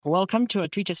Welcome to our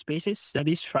Twitter Spaces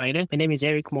this Friday. My name is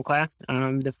Eric Mokaya.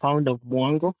 I'm the founder of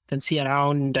Mwango. You can see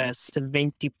around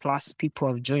 70 plus people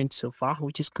have joined so far,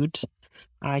 which is good.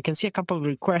 I can see a couple of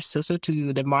requests also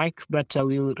to the mic, but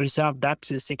we'll reserve that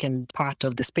to the second part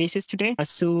of the spaces today.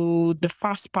 So the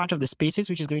first part of the spaces,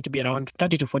 which is going to be around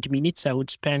 30 to 40 minutes, I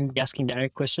would spend asking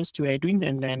direct questions to Edwin,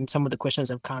 and then some of the questions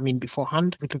have come in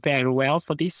beforehand. We prepare well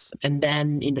for this. And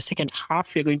then in the second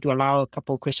half, we're going to allow a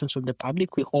couple of questions from the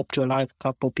public. We hope to allow a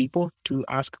couple of people to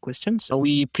ask questions. So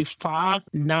we prefer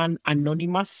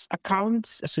non-anonymous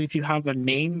accounts. So if you have a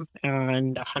name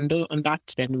and a handle on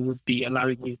that, then we will be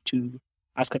allowing you to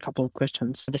ask a couple of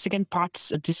questions. The second part,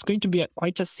 this is going to be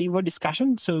quite a civil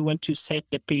discussion. So we want to set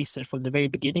the pace from the very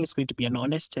beginning. It's going to be an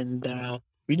honest and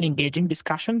really engaging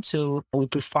discussion. So we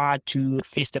prefer to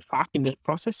face the fact in the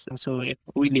process. And so I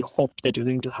really hope that we're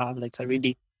going to have like a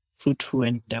really fruitful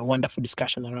and wonderful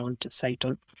discussion around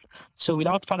Cytonn. So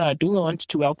without further ado, I want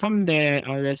to welcome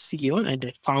our CEO and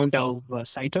the founder of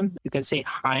Cytonn. You can say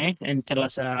hi and tell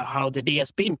us how the day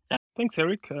has been. Thanks,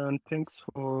 Eric, and thanks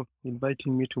for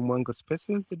inviting me to Mwango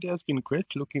Spaces. The day has been great.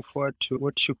 Looking forward to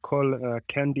what you call a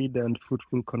candid and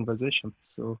fruitful conversation.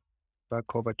 So back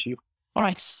over to you. All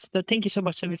right. So thank you so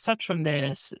much. So we start from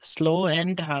the slow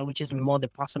end, which is more the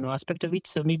personal aspect of it.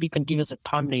 So maybe you can give us a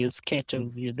thumbnail sketch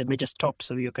of the major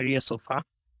stops of your career so far.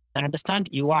 I understand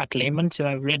you are at Lehman, so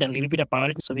I've read a little bit about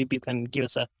it. So maybe you can give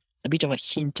us a bit of a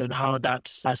hint on how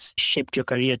that has shaped your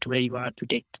career to where you are to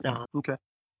date now. Okay.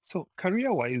 So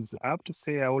career-wise, I have to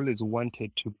say I always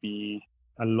wanted to be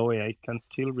a lawyer. I can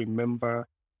still remember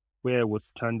where I was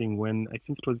standing when, I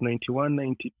think it was 91,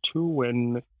 92,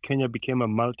 when Kenya became a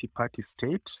multi-party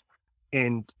state.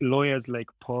 And lawyers like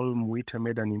Paul Mwita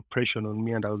made an impression on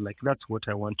me, and I was like, that's what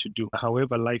I want to do.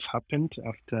 However, life happened.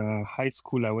 After high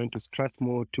school, I went to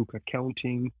Strathmore, took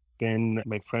accounting. Then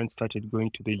my friends started going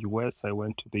to the US. I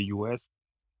went to the US.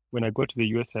 When I got to the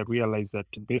US, I realized that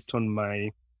based on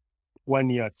my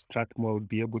 1 year at Strathmore, I would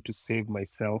be able to save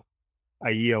myself a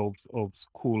year of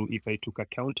school if I took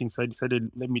accounting. So I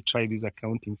decided, let me try this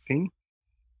accounting thing.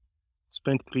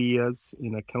 Spent 3 years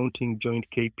in accounting, joined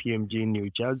KPMG in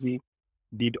New Jersey,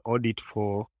 did audit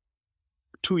for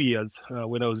 2 years.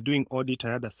 When I was doing audit,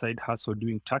 I had a side hustle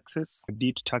doing taxes. I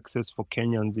did taxes for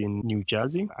Kenyans in New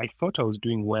Jersey. I thought I was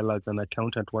doing well as an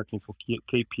accountant working for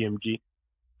KPMG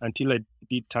until I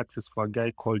did taxes for a guy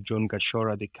called John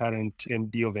Gashora, the current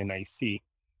MD of NIC.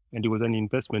 And he was an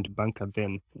investment banker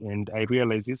then. And I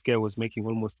realized this guy was making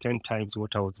almost 10 times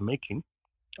what I was making.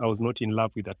 I was not in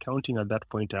love with accounting at that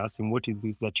point. I asked him, what is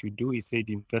this that you do? He said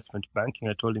investment banking.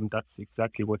 I told him that's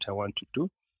exactly what I want to do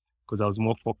because I was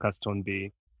more focused on the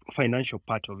financial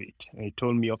part of it. And he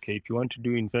told me, okay, if you want to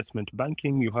do investment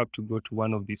banking, you have to go to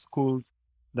one of these schools.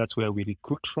 That's where we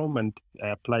recruit from. And I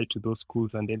applied to those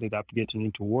schools and ended up getting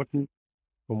into Wharton.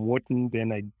 From Wharton,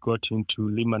 then I got into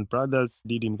Lehman Brothers,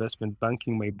 did investment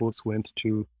banking. My boss went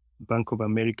to Bank of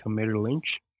America Merrill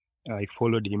Lynch. I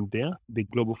followed him there. The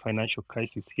global financial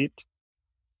crisis hit.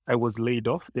 I was laid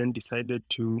off, then decided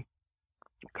to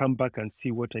come back and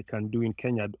see what I can do in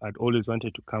Kenya. I'd always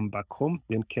wanted to come back home,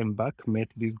 then came back, met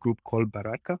this group called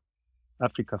Baraka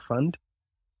Africa Fund.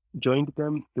 Joined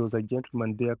them. There was a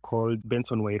gentleman there called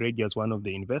Benson Wairegi as one of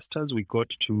the investors. We got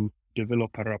to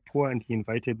develop a rapport, and he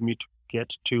invited me to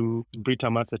get to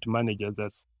Britam Asset Managers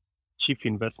as chief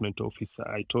investment officer.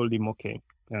 I told him, okay,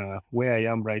 where I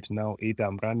am right now, either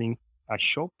I'm running a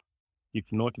shop. If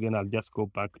not, then I'll just go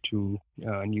back to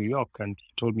New York. And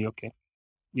he told me, okay,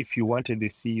 if you wanted the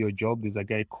CEO job, there's a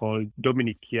guy called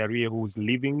Dominic Kiarie who's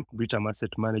leaving Britam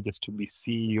Asset Managers to be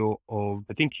CEO of,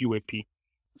 I think, UAP.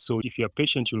 So if you're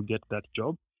patient, you'll get that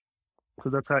job. So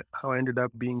that's how I ended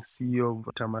up being CEO of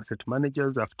Britam Asset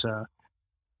Managers. After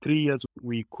 3 years,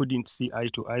 we couldn't see eye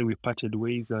to eye. We parted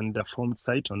ways and formed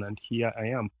Cytonn, and here I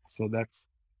am. So that's,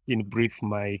 in brief,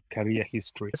 my career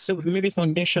history. So maybe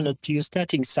foundational to you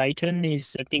starting Cytonn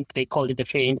is, I think they call it the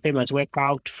famous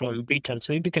workout from Britain.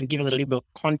 So maybe you can give us a little bit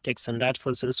of context on that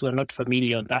for those who are not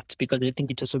familiar on that, because I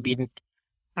think it's also been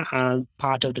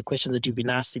part of the question that you've been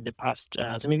asked in the past.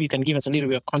 So maybe you can give us a little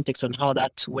bit of context on how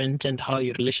that went and how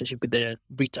your relationship with the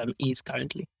Britam is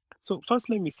currently. So first,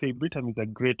 let me say Britam is a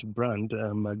great brand.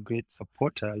 I'm a great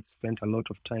supporter. I spent a lot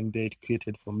of time there. It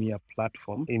created for me a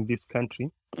platform in this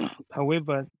country.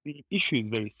 However, the issue is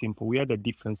very simple. We had a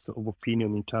difference of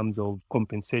opinion in terms of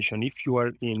compensation. If you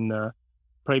are in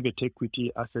private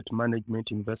equity, asset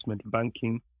management, investment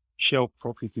banking, share of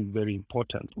profits is very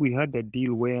important. We had a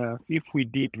deal where if we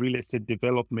did real estate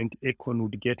development, Econ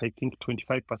would get, I think,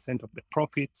 25% of the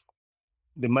profits.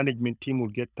 The management team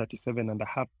would get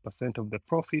 37.5% of the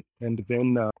profit. And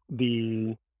then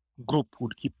the group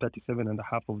would keep 37.5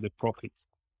 of the profits.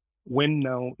 When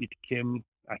now it came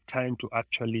a time to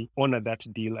actually honor that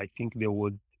deal, I think there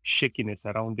was shakiness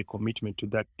around the commitment to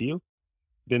that deal.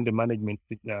 Then the management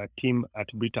team at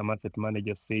Britam Asset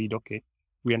Managers said, okay,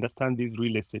 we understand this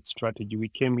real estate strategy. We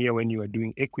came here when you were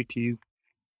doing equities,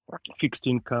 fixed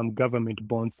income, government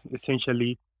bonds,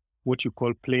 essentially what you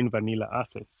call plain vanilla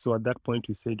assets. So at that point,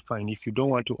 we said, fine, if you don't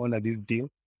want to honor this deal,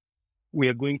 we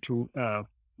are going to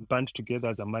band together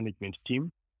as a management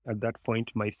team. At that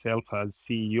point, myself as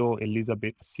CEO,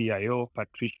 Elizabeth, CIO,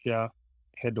 Patricia,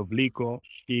 head of legal,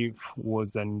 Steve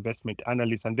was an investment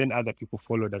analyst, and then other people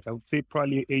followed us. I would say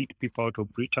probably 8 people out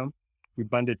of Britain. We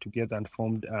banded together and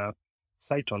formed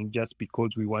Cytonn just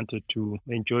because we wanted to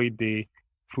enjoy the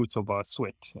fruits of our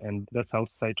sweat. And that's how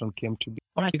Cytonn came to be.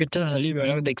 All right, you could tell us a little bit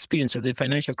about the experience of the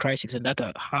financial crisis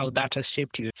and how that has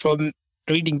shaped you. From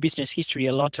reading business history,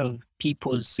 a lot of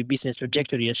people's business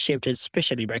trajectory is shaped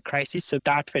especially by crisis. So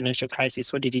that financial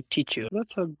crisis, what did it teach you?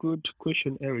 That's a good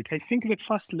question, Eric. I think the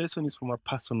first lesson is from a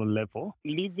personal level.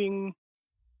 Leaving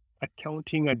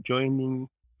accounting and joining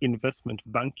investment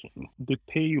banking, the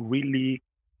pay really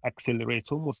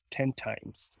accelerates almost 10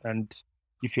 times. And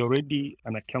if you're already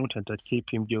an accountant at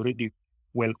KPM, you're already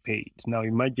well paid. Now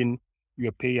imagine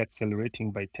your pay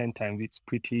accelerating by 10 times. It's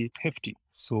pretty hefty.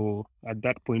 So at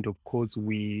that point, of course,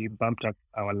 we bumped up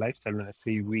our lifestyle. And I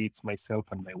say we, it's myself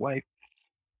and my wife.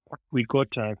 We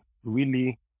got a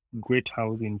really great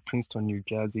house in Princeton, New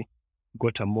Jersey,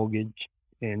 got a mortgage,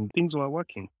 and things were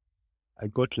working. I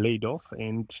got laid off,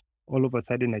 and all of a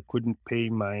sudden I couldn't pay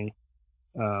my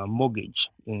mortgage.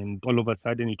 And all of a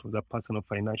sudden it was a personal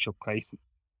financial crisis.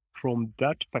 From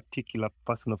that particular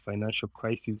personal financial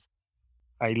crisis,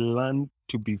 I learned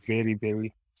to be very,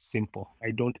 very simple. I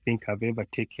don't think I've ever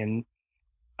taken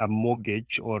a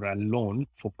mortgage or a loan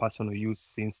for personal use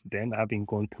since then, having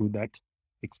gone through that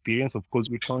experience. Of course,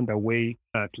 we found a way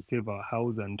to save our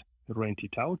house and rent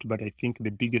it out. But I think the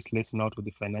biggest lesson out of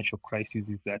the financial crisis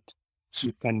is that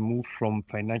you can move from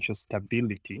financial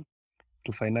stability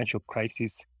to financial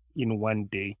crisis in one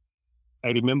day. I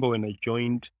remember when I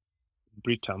joined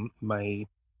Britam, my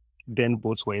then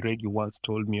boss Wairegi once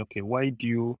told me, okay, why do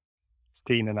you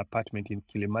stay in an apartment in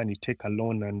Kilimani, take a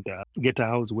loan and get a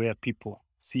house where people,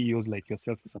 CEOs like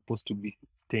yourself, are supposed to be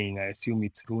staying? I assume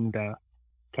it's Runda,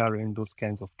 Karen, those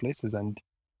kinds of places. And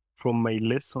from my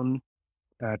lesson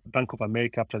at Bank of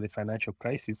America after the financial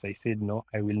crisis, I said, no,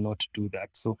 I will not do that.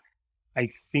 So I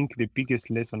think the biggest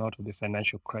lesson out of the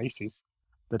financial crisis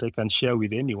that I can share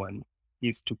with anyone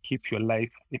is to keep your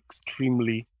life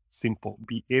extremely simple.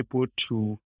 Be able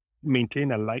to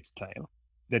maintain a lifestyle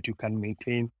that you can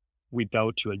maintain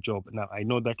without your job. Now, I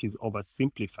know that is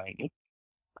oversimplifying it,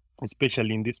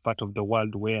 especially in this part of the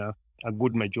world where a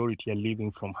good majority are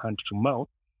living from hand to mouth.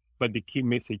 But the key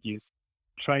message is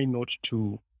try not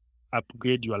to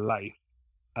upgrade your life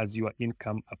as your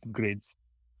income upgrades.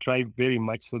 Try very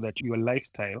much so that your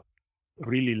lifestyle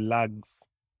really lags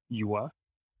your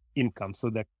income, so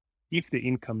that if the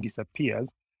income disappears,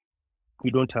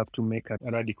 you don't have to make a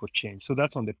radical change. So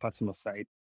that's on the personal side.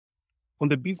 On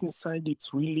the business side,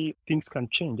 it's really things can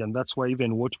change. And that's why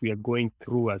even what we are going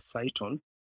through as Cytonn,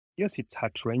 yes, it's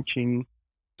heart-wrenching.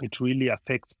 It really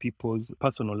affects people's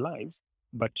personal lives.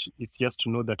 But it's just to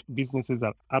know that businesses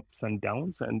have ups and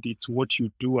downs, and it's what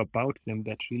you do about them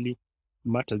that really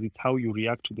matters. It's how you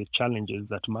react to the challenges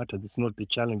that matters. It's not the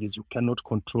challenges. You cannot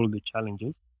control the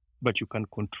challenges, but you can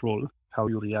control how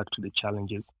you react to the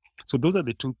challenges. So those are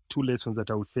the two lessons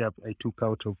that I would say I took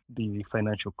out of the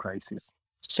financial crisis.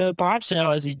 So perhaps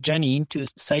now as a journey into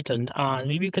Cytonn,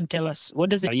 maybe you can tell us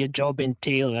what does your job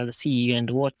entail as a CEO and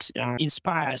what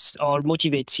inspires or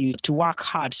motivates you to work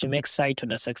hard to make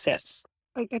Cytonn a success?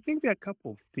 I think there are a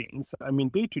couple of things. I mean,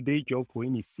 day-to-day job for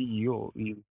any CEO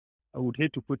is, I would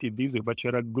hate to put it this way, but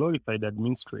you're a glorified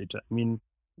administrator. I mean,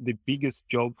 the biggest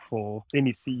job for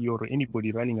any CEO or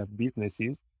anybody running a business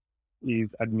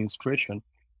is administration.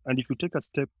 And if you take a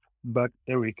step back,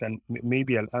 Eric, and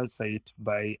maybe I'll answer it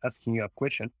by asking you a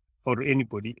question, or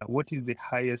anybody, what is the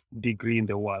highest degree in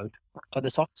the world? Or the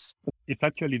sorts? It's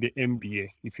actually the MBA.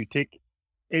 If you take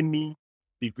any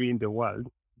degree in the world,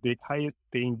 the highest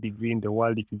paying degree in the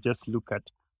world, if you just look at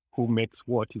who makes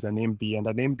what, is an MBA. And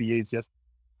an MBA is just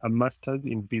a master's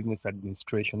in business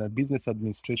administration. And business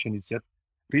administration is just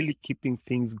really keeping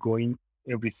things going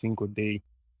every single day,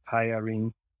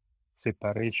 hiring,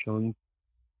 separation,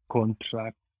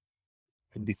 contract,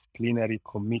 disciplinary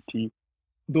committee,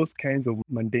 those kinds of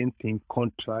mundane things,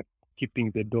 contract,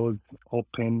 keeping the doors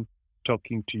open,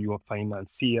 talking to your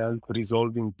financiers,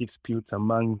 resolving disputes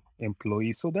among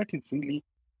employees. So that is really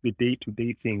the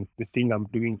day-to-day things, the thing I'm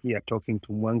doing here, talking to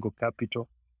Mwango Capital.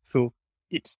 So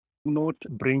it's not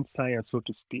brain science, so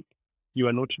to speak. You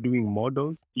are not doing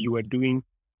models. You are doing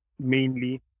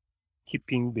mainly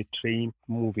keeping the train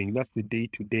moving. That's the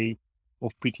day-to-day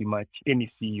of pretty much any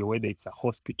CEO, whether it's a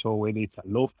hospital, whether it's a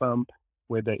law firm,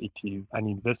 whether it is an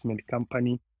investment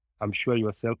company. I'm sure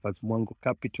yourself as Mwango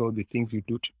Capital, the things you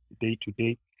do day to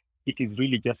day, it is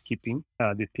really just keeping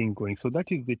the thing going. So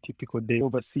that is the typical day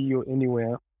of a CEO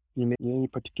anywhere in any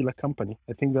particular company.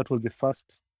 I think that was the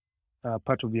first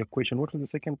part of your question. What was the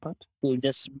second part? We'll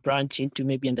just branch into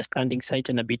maybe understanding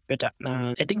Cytonn a bit better.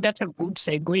 I think that's a good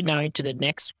segue now into the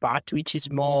next part, which is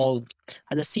more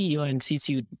as a CEO, and since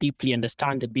you deeply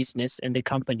understand the business and the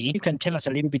company, you can tell us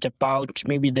a little bit about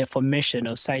maybe the formation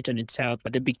of Cytonn itself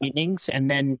at the beginnings, and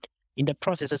then in the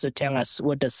process also tell us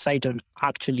what does Cytonn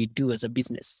actually do as a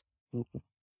business. Okay.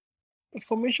 The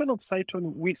formation of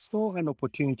Cytonn, we saw an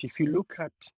opportunity. If you look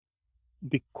at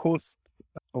the cost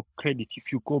of credit,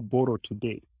 if you go borrow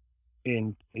today,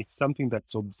 and it's something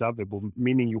that's observable,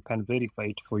 meaning you can verify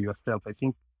it for yourself. I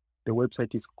think the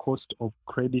website is cost of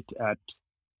credit at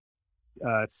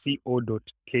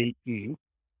co.ke,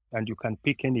 and you can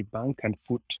pick any bank and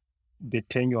put the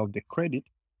tenure of the credit.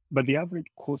 But the average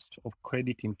cost of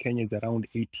credit in Kenya is around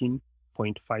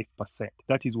 18.5%.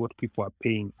 That is what people are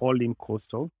paying, all in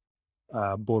cost of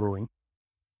borrowing.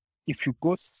 If you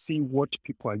go see what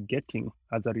people are getting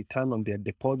as a return on their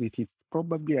deposit, it's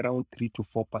probably around 3 to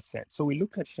 4%. So we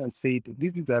look at it and say,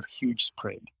 this is a huge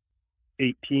spread,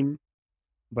 18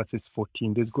 versus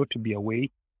 14. There's got to be a way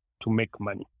to make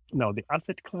money. Now, the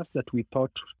asset class that we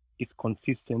thought is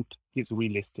consistent is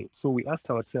real estate. So we asked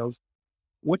ourselves,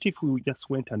 what if we just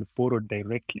went and borrowed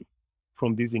directly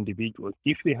from these individuals?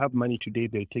 If they have money today,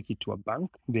 they'll take it to a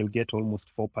bank. They'll get almost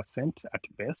 4% at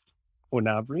best on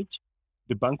average.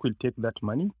 The bank will take that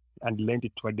money and lend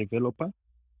it to a developer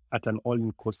at an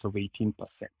all-in cost of 18%.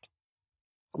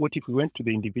 What if we went to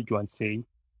the individual and say,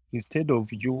 instead of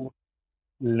you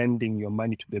lending your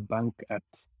money to the bank at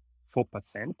 4%,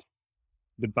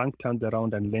 the bank turns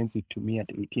around and lends it to me at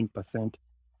 18%,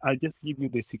 I'll just give you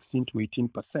the 16 to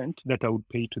 18% that I would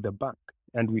pay to the bank.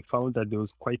 And we found that there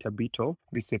was quite a bit of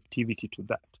receptivity to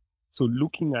that. So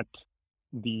looking at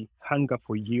the hunger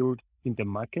for yield in the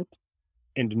market,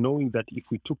 and knowing that if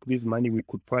we took this money, we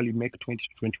could probably make 20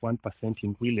 to 21%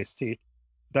 in real estate,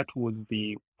 that was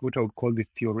what I would call the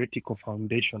theoretical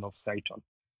foundation of Cytonn.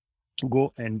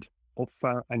 Go and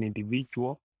offer an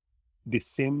individual the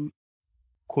same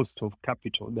cost of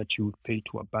capital that you would pay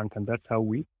to a bank. And that's how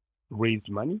we raised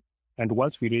money. And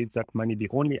once we raised that money, the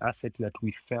only asset that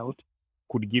we felt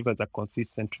could give us a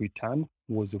consistent return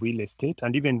was real estate.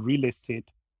 And even real estate,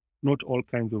 not all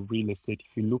kinds of real estate.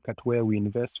 If you look at where we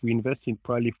invest in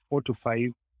probably 4 to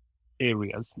 5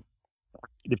 areas.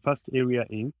 The first area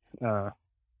is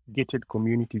gated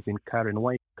communities in Karen.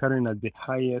 Why? Karen has the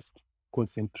highest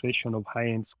concentration of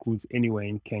high-end schools anywhere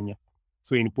in Kenya.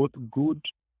 So in both good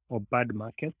or bad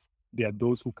markets, there are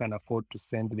those who can afford to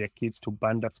send their kids to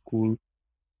Banda School,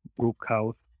 Brook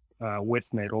House,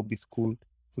 West Nairobi School.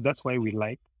 So that's why we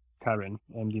like Karen.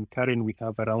 And in Karen, we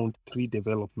have around 3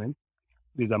 developments.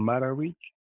 There's Amara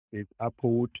Ridge, there's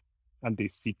Applewood, and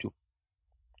there's C2.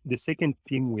 The second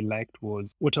theme we liked was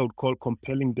what I would call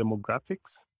compelling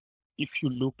demographics. If you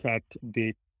look at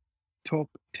the top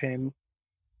 10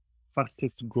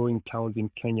 fastest growing towns in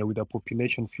Kenya with a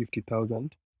population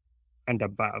 50,000 and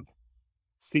above,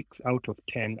 6 out of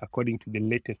 10, according to the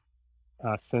latest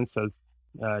census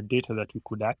data that we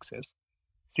could access,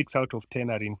 6 out of 10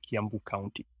 are in Kiambu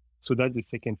County. So that's the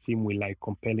second theme we like,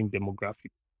 compelling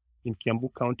demographics. In Kiambu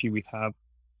County, we have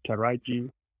Taraji,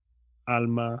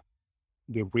 Alma,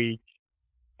 The Ridge,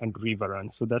 and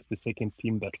Riverrun. So that's the second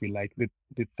theme that we like.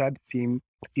 The third theme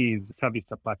is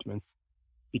serviced apartments.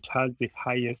 It has the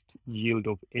highest yield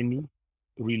of any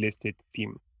real estate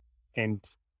theme. And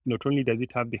not only does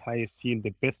it have the highest yield,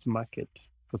 the best market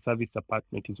for serviced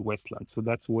apartment is Westland. So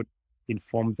that's what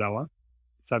informs our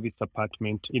serviced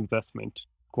apartment investment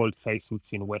called Cytonn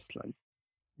in Westlands.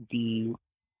 The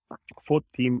fourth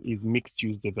theme is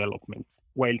mixed-use developments.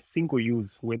 While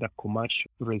single-use, whether commercial,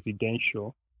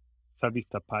 residential,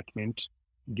 serviced apartment,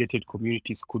 gated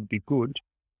communities could be good,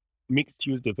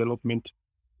 mixed-use developments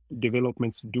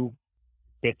do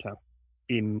better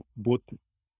in both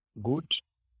good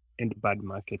and bad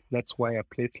markets. That's why a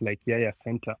place like Yaya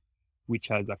Center, which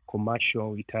has a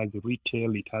commercial, it has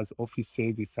retail, it has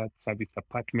offices, it has service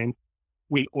apartments,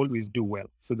 will always do well.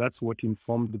 So that's what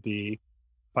informed the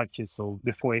purchase of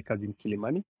the 4 acres in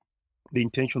Kilimani. The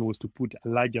intention was to put a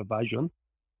larger version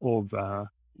of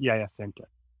Yaya Center.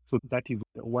 So that is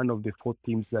one of the 4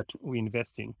 themes that we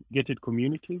invest in. Gated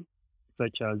communities,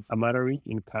 such as Amarari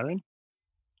in Karen,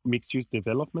 mixed-use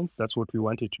developments. That's what we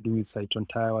wanted to do with Cytonn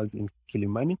Towers in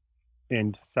Kilimani,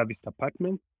 and serviced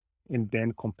apartments, and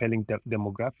then compelling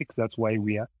demographics. That's why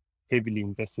we are heavily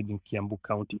invested in Kiambu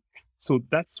County. So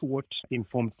that's what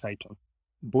informed Cytonn.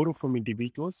 Borrow from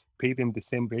individuals, pay them the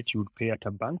same rate you would pay at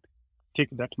a bank, take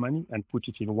that money and put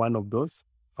it in one of those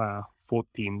 4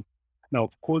 themes. Now,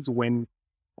 of course, when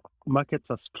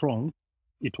markets are strong,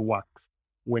 it works.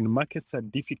 When markets are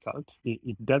difficult,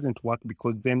 it doesn't work,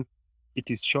 because then it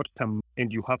is short term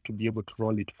and you have to be able to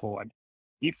roll it forward.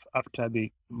 If after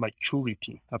the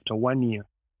maturity, after 1 year,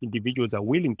 individuals are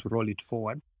willing to roll it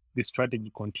forward, the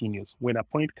strategy continues. When a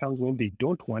point comes when they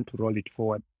don't want to roll it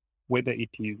forward, whether it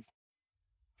is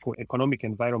for economic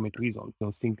environment reasons,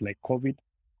 things like COVID,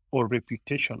 or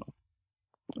reputational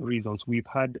reasons, we've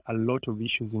had a lot of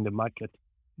issues in the market.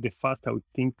 The first, I would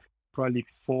think, probably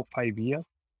 4 or 5 years,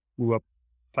 we were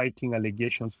fighting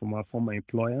allegations from our former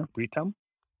employer, Britam.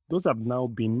 Those have now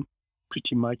been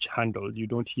pretty much handled. You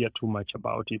don't hear too much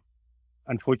about it.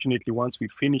 Unfortunately, once we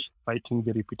finished fighting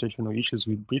the reputational issues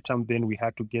with Britam, then we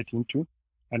had to get into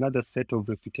another set of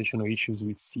reputational issues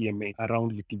with CMA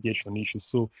around litigation issues.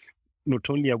 So not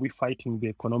only are we fighting the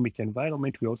economic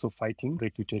environment, we're also fighting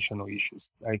reputational issues.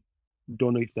 I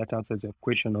don't know if that answers your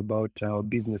question about our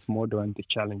business model and the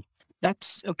challenges.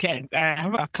 That's okay. I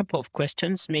have a couple of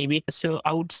questions, maybe. So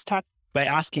I would start by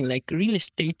asking, like, real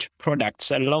estate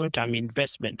products are long-term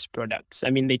investment products. I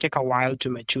mean, they take a while to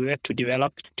mature, to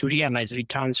develop, to realize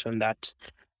returns from that.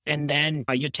 And then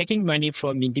you're taking money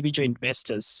from individual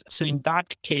investors. So in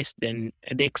that case, then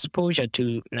the exposure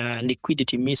to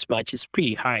liquidity mismatch is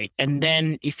pretty high. And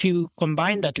then if you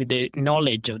combine that with the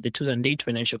knowledge of the 2008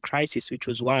 financial crisis, which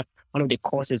was one of the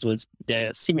causes, was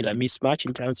the similar mismatch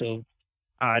in terms of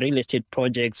real estate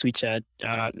projects, which are,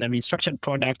 structured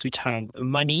products which have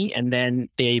money and then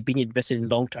they're being invested in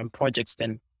long-term projects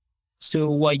then.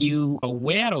 So were you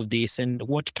aware of this, and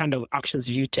what kind of actions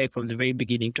did you take from the very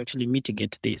beginning to actually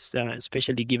mitigate this,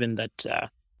 especially given that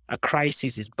a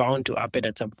crisis is bound to happen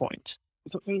at some point?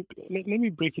 So let me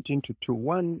break it into 2.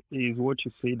 One is what you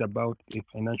said about the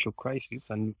financial crisis,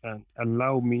 and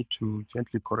allow me to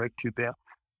gently correct you there.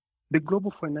 The global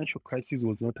financial crisis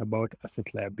was not about asset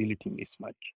liability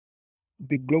mismatch.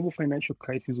 The global financial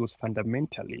crisis was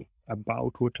fundamentally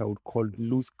about what I would call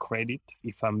loose credit,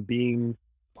 if I'm being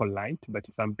polite, but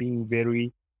if I'm being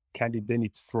very candid, then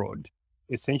it's fraud.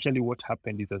 Essentially, what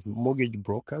happened is that mortgage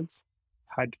brokers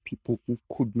had people who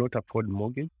could not afford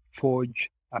mortgage forge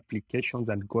applications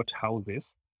and got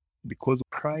houses because the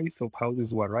price of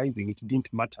houses were rising. It didn't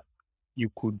matter. You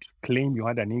could claim you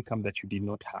had an income that you did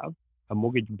not have. A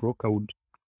mortgage broker would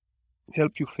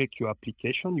help you fake your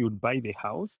application. You'd buy the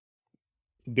house.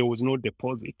 There was no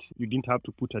deposit. You didn't have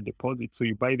to put a deposit. So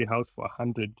you buy the house for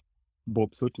 100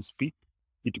 bob, so to speak.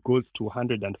 It goes to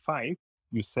 105.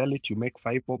 You sell it, you make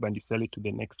 5 bob, and you sell it to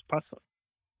the next person.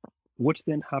 What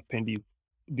then happened is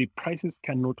the prices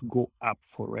cannot go up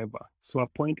forever. So a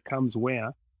point comes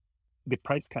where the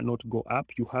price cannot go up.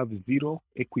 You have zero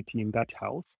equity in that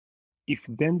house. If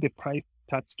then the price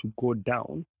starts to go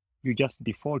down, you just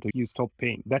default or you stop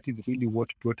paying. That is really what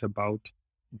brought about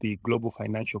the global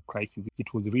financial crisis.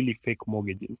 It was really fake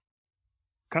mortgages.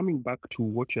 Coming back to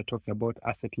what you're talking about,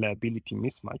 asset liability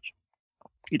mismatch,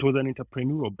 it was an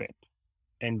entrepreneurial bet,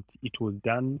 and it was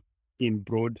done in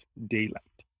broad daylight.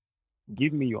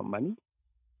 Give me your money,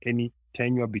 any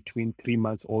tenure between 3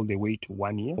 months all the way to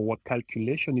 1 year. Our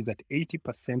calculation is that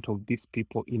 80% of these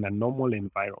people in a normal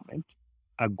environment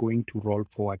are going to roll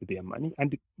forward their money.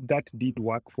 And that did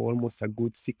work for almost a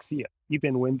good 6 years.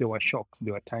 Even when there were shocks,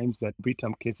 there were times that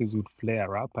Britam cases would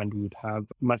flare up and we would have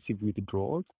massive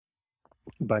withdrawals.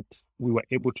 But we were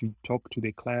able to talk to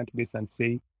the client base and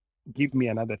say, give me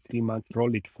another 3 months,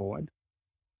 roll it forward.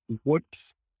 What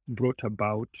brought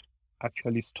about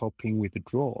actually stopping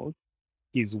withdrawals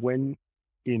is when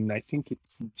I think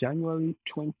it's January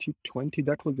 2020,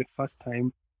 that was the first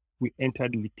time we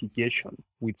entered litigation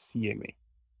with CMA.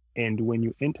 And when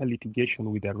you enter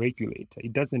litigation with a regulator,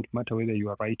 it doesn't matter whether you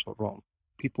are right or wrong.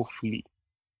 People flee.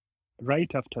 Right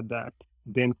after that,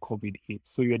 then COVID hit.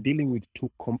 So you're dealing with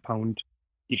 2 compound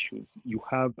issues. You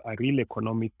have a real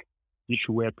economic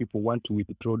issue where people want to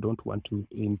withdraw, don't want to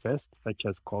invest, such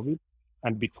as COVID.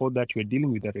 And before that, you're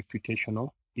dealing with a reputational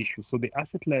issue. So the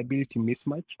asset liability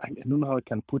mismatch, I don't know how I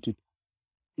can put it.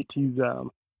 It is a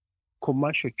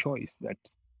commercial choice that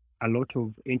a lot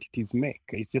of entities make.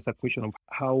 It's just a question of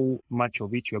how much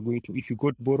of it you're going to. If you go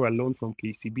to borrow a loan from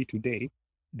KCB today,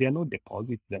 there are no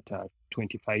deposits that are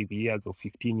 25 years or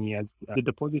 15 years. The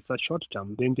deposits are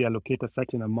short-term. Then they allocate a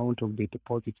certain amount of the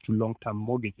deposits to long-term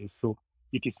mortgages. So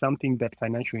it is something that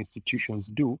financial institutions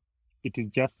do. It is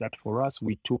just that for us,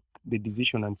 we took the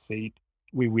decision and said,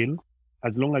 we will,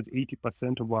 as long as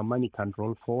 80% of our money can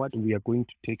roll forward, we are going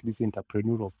to take this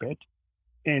entrepreneurial bet.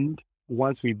 And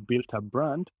once we've built a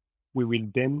brand, we will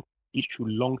then issue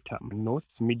long-term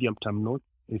notes, medium-term notes,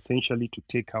 essentially to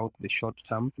take out the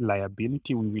short-term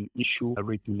liability. We will issue a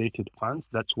regulated funds.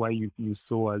 That's why you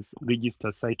saw us register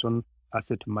Cytonn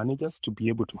asset managers to be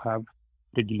able to have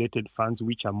regulated funds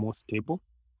which are more stable.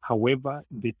 However,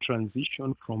 the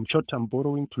transition from short-term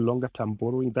borrowing to longer-term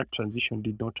borrowing, that transition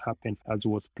did not happen as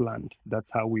was planned. That's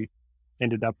how we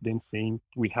ended up then saying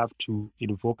we have to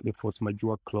invoke the force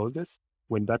majeure clauses.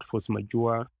 When that force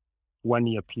majeure 1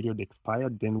 year period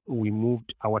expired, then we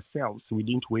moved ourselves. We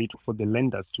didn't wait for the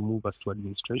lenders to move us to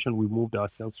administration. We moved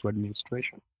ourselves to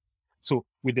administration. So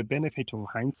with the benefit of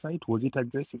hindsight, was it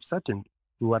aggressive? Certainly.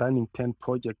 We were running 10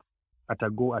 projects at a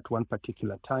go at one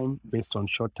particular time based on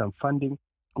short-term funding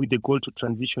with the goal to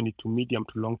transition it to medium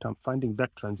to long-term funding.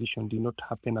 That transition did not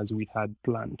happen as we had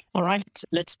planned. All right,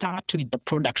 let's start with the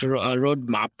product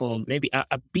roadmap, or maybe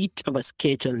a bit of a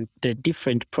sketch on the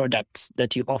different products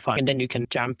that you offer, and then you can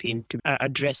jump into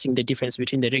addressing the difference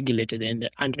between the regulated and the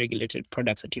unregulated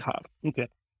products that you have. Okay,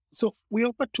 so we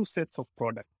offer two sets of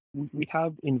products. We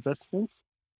have investments,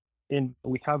 and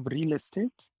we have real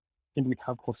estate, and we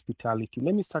have hospitality.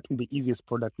 Let me start with the easiest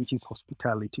product, which is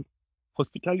hospitality.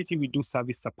 Hospitality, we do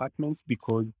service apartments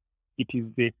because it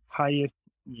is the highest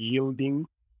yielding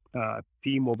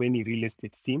theme of any real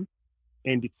estate theme.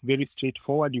 And it's very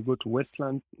straightforward. You go to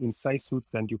Westlands in size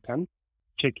suits and you can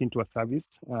check into a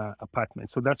serviced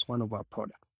apartment. So that's one of our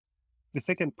products. The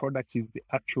second product is the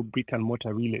actual brick and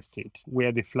mortar real estate,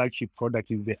 where the flagship product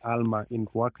is the Alma in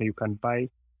Ruaka. You can buy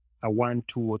a 1,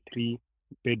 2, or 3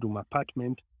 bedroom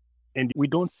apartment. And we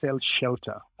don't sell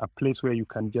shelter, a place where you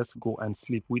can just go and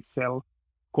sleep. We sell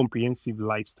comprehensive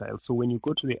lifestyle. So when you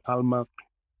go to the Alma,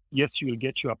 yes, you will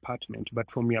get your apartment, but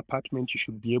from your apartment, you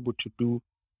should be able to do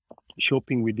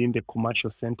shopping within the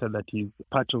commercial center that is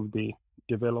part of the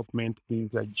development.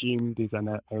 There's a gym, there's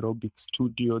an aerobic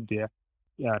studio, there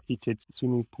heated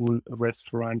swimming pool,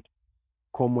 restaurant,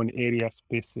 common area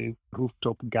spaces,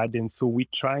 rooftop gardens. So we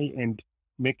try and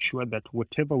make sure that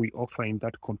whatever we offer in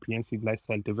that comprehensive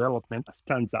lifestyle development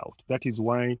stands out. That is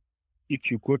why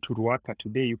if you go to Ruaka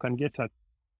today, you can get a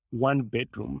 1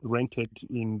 bedroom rented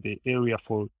in the area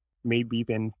for maybe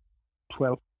even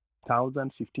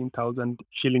 12,000, 15,000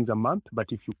 shillings a month.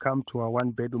 But if you come to a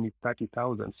 1 bedroom, it's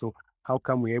 30,000. So how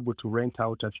come we're able to rent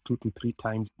out at 2 to 3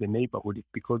 times the neighborhood? It's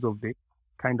because of the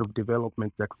kind of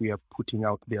development that we are putting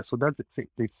out there. So that's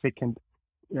the second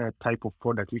type of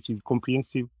product, which is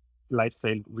comprehensive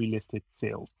lifestyle real estate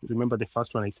sales. Remember, the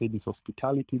first one I said is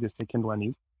hospitality. The second one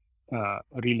is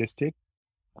real estate.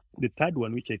 The third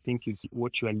one, which I think is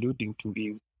what you're alluding to,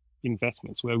 is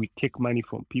investments, where we take money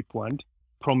from people and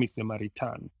promise them a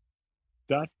return.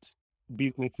 That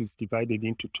business is divided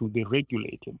into two: the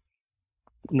regulated.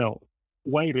 Now,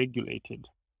 why regulated?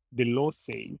 The law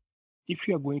says if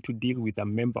you are going to deal with a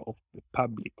member of the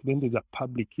public, then there's a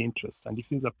public interest. And if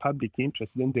there's a public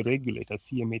interest, then the regulator,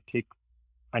 CMA, take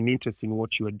an interest in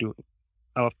what you are doing.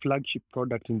 Our flagship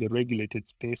product in the regulated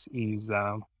space is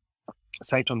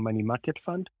Cytonn Money Market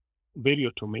Fund. Very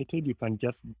automated. You can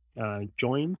just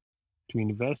join to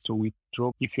invest or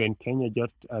withdraw. If you're in Kenya,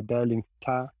 just dialing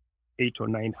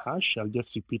 *809#. I'll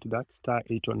just repeat that,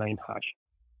 *809#.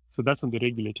 So that's on the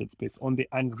regulated space. On the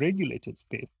unregulated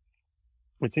space,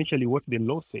 essentially what the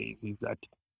law says is that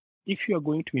if you are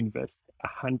going to invest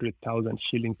 100,000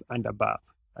 shillings and above,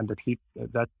 and at least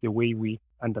that's the way we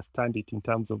understand it in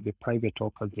terms of the private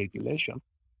offers regulation,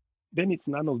 then it's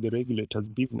none of the regulator's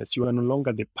business. You are no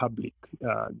longer the public.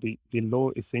 The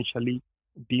law essentially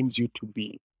deems you to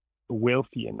be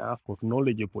wealthy enough or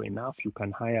knowledgeable enough. You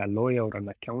can hire a lawyer or an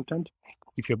accountant.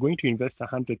 If you're going to invest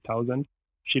 100,000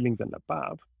 shillings and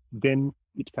above, then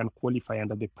it can qualify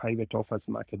under the private offers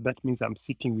market. That means I'm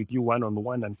sitting with you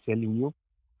one-on-one and selling you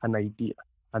an idea.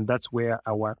 And that's where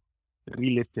our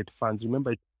real estate funds,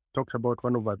 remember I talked about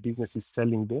one of our businesses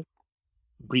selling the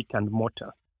brick and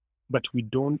mortar, but we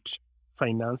don't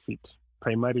finance it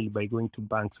primarily by going to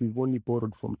banks. We've only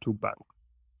borrowed from 2 banks.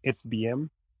 SBM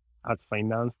has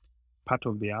financed part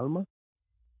of the Alma,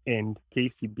 and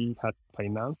KCB has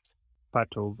financed part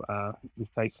of the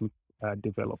Cytonn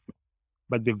development.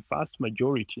 But the vast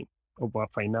majority of our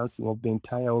financing of the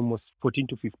entire almost 14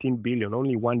 to 15 billion,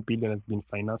 only 1 billion has been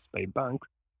financed by banks.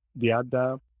 The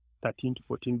other 13 to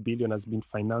 14 billion has been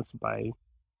financed by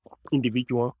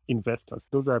individual investors.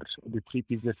 Those are the three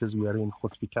businesses we are in: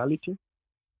 hospitality,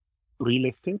 real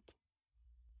estate,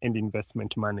 and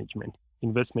investment management.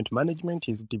 Investment management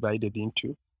is divided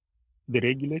into the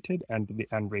regulated and the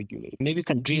unregulated. Maybe you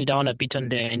can drill down a bit on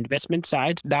the investment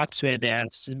side. That's where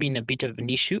there's been a bit of an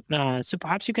issue. So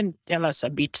perhaps you can tell us a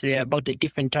bit about the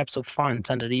different types of funds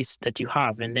under this that you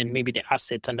have, and then maybe the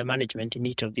assets under management in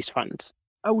each of these funds.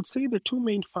 I would say the two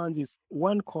main funds is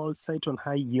one called Cytonn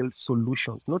High Yield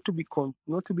Solutions, not to be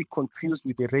confused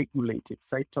with the regulated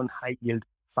Cytonn High Yield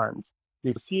Funds.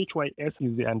 The CHYS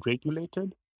is the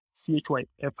unregulated,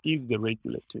 CHYF is the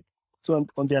regulated. So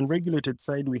on the unregulated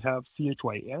side, we have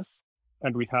CHYS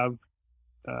and we have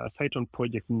Cytonn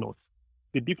Project Notes.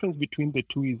 The difference between the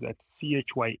two is that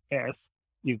CHYS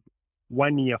is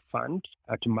 1 year fund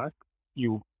at max.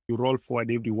 You roll forward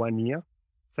every 1 year.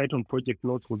 Cytonn Project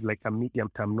Notes was like a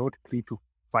medium-term note, 3 to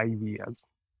 5 years.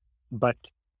 But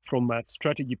from a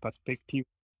strategy perspective,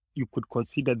 you could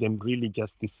consider them really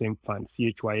just the same fund,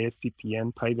 CHYS,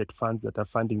 CPN, private funds that are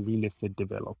funding real estate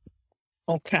development.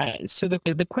 Okay, so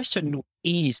the question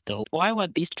is, though, why were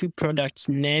these two products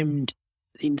named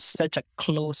in such a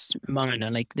close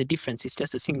manner? Like the difference is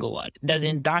just a single word.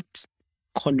 Doesn't that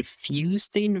confuse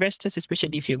the investors,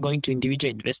 especially if you're going to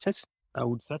individual investors? I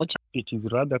would say it is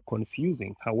rather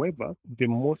confusing. However, the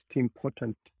most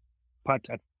important part,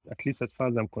 at least as far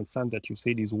as I'm concerned, that you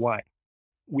said is why.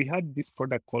 We had this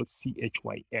product called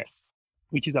CHYS,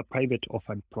 which is a private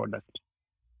offered product.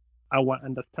 Our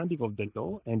understanding of the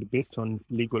law, and based on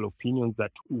legal opinions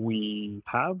that we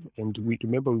have, and we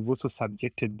remember we've also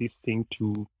subjected this thing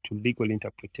to legal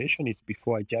interpretation, it's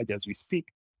before a judge as we speak,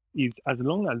 is as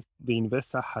long as the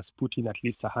investor has put in at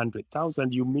least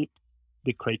 100,000, you meet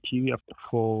the criteria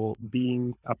for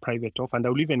being a private offer. And I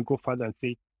will even go further and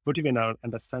say, not even our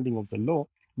understanding of the law,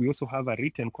 we also have a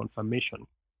written confirmation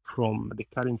from the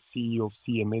current CEO of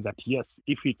CMA that yes,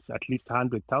 if it's at least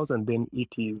 100,000, then it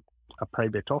is a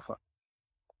private offer.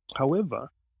 However,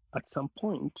 at some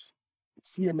point,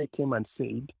 CMA came and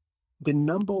said, the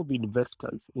number of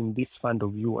investors in this fund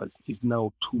of yours is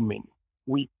now too many.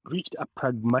 We reached a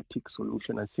pragmatic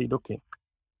solution and said, okay,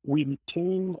 we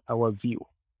retain our view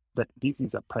that this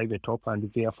is a private offer and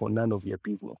therefore none of your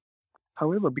business.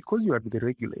 However, because you are the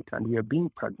regulator and we are being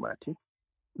pragmatic,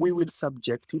 we will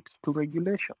subject it to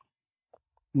regulation.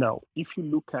 Now, if you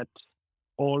look at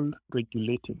all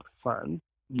regulated funds,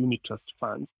 unit trust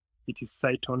funds, it is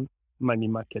Cytonn Money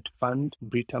Market Fund,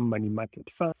 Britam Money Market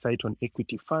Fund, Cytonn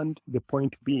Equity Fund. The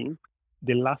point being,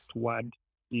 the last word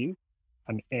is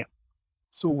an F.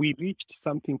 So we reached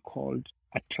something called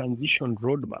a transition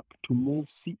roadmap to move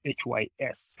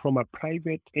CHYS from a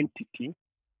private entity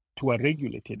to a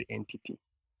regulated entity.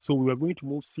 So we were going to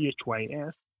move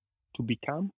CHYS to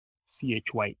become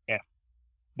CHYF.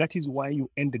 That is why you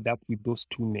ended up with those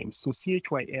two names. So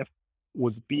CHYF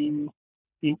was being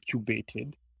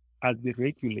incubated as the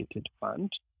regulated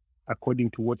fund,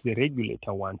 according to what the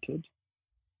regulator wanted.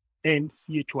 And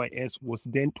CHYS was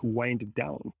then to wind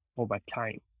down over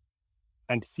time.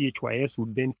 And CHYS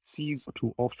would then cease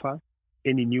to offer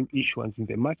any new issuance in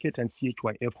the market, and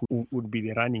CHYF would be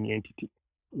the running entity.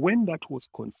 When that was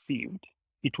conceived,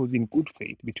 it was in good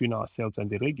faith between ourselves and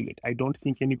the regulator. I don't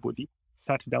think anybody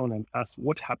sat down and asked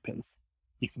what happens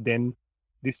if then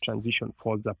this transition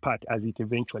falls apart, as it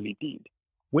eventually did.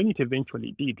 When it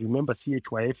eventually did, remember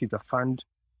CHYF is a fund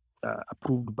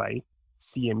approved by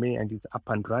CMA and is up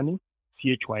and running.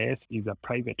 CHYS is a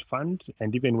private fund,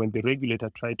 and even when the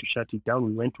regulator tried to shut it down,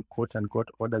 we went to court and got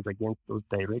orders against those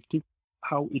directives.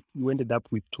 How you ended up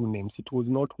with two names. It was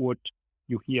not what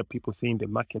you hear people say in the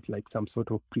market, like some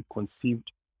sort of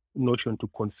preconceived notion to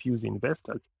confuse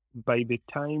investors. By the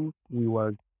time we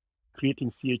were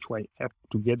creating CHYF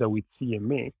together with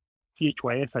CMA,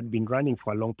 CHYS had been running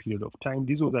for a long period of time.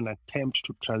 This was an attempt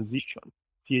to transition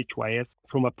CHYS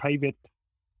from a private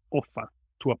offer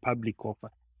to a public offer.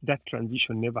 That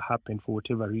transition never happened for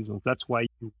whatever reasons. That's why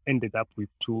you ended up with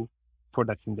two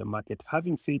products in the market.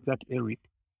 Having said that, Eric,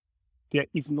 there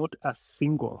is not a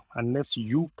single, unless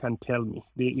you can tell me,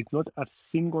 there is not a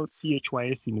single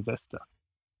CHYS investor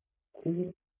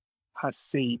who has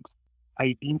said,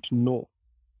 I didn't know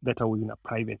that I was in a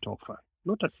private offer.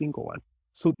 Not a single one.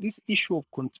 So this issue of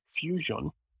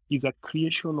confusion is a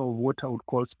creation of what I would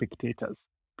call spectators.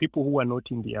 People who are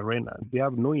not in the arena. They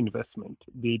have no investment.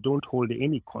 They don't hold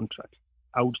any contract.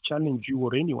 I would challenge you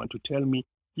or anyone to tell me,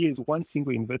 here is one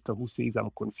single investor who says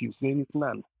I'm confused. There is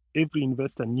none. Every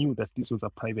investor knew that this was a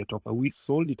private offer. We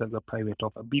sold it as a private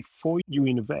offer. Before you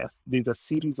invest, there's a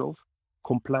series of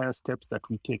compliance steps that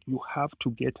we take. You have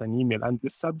to get an email, and the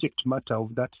subject matter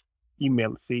of that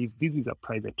email says this is a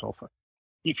private offer.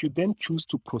 If you then choose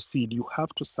to proceed, you have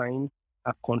to sign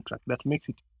a contract that makes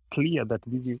it clear that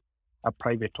this is a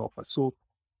private offer. So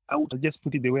I would just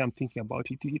put it the way I'm thinking about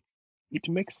it. It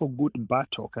makes for good bar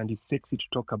talk, and it's sexy to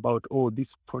talk about, oh,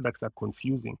 these products are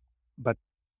confusing. But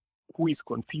who is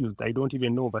confused? I don't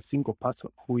even know of a single person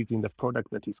who is in the product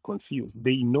that is confused.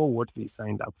 They know what they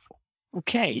signed up for.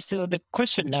 Okay, so the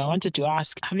question I wanted to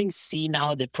ask, having seen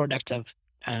how the products have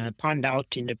panned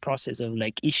out in the process of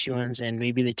like issuance and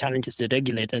maybe the challenges to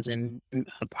regulators, and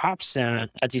perhaps,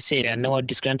 as you say, there are no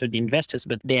disgruntled investors,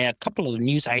 but there are a couple of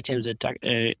news items that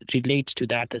relate to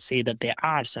that say that there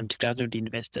are some disgruntled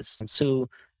investors. So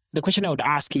the question I would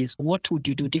ask is, what would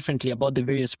you do differently about the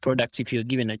various products if you're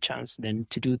given a chance then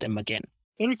to do them again?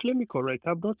 Eric, let me correct.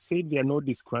 I've not said there are no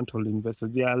disgruntled investors.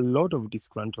 There are a lot of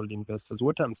disgruntled investors.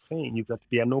 What I'm saying is that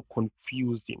there are no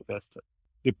confused investors.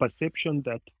 The perception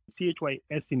that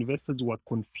CHYS investors were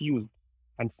confused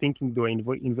and thinking they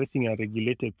were investing in a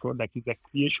regulated product is a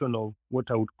creation of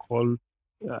what I would call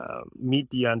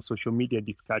media and social media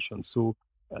discussion. So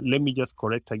let me just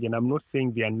correct again. I'm not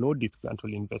saying there are no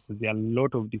disgruntled investors. There are a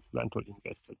lot of disgruntled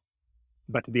investors,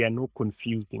 but there are no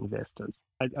confused investors,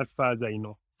 as far as I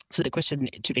know. So the question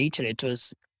to reiterate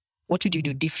was, what would you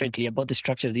do differently about the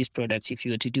structure of these products if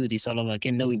you were to do this all over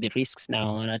again, knowing the risks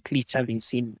now and at least having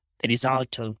seen the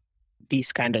result of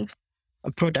these kind of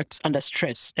products under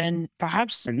stress? And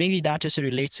perhaps maybe that also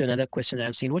relates to another question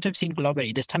I've seen. What I've seen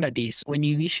globally, the standard is when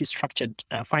you issue structured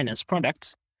finance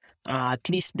products, at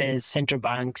least there's central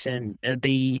banks and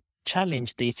they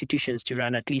challenge the institutions to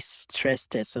run at least stress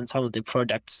tests on some of the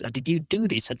products. Did you do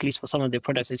this at least for some of the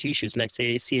products as issues, like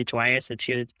say CHYS and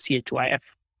CHYF?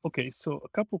 Okay, so a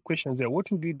couple of questions there. What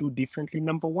would we do differently?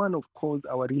 Number one, of course,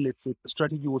 our real estate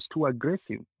strategy was too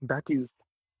aggressive. That is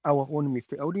our own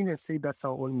mistake. I wouldn't even say that's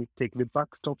our own mistake. The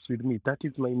buck stops with me. That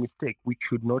is my mistake. We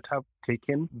should not have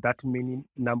taken that many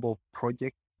number of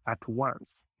projects at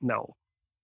once. Now,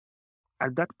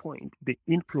 at that point, the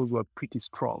inflows were pretty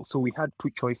strong. So we had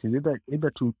two choices, either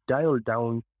to dial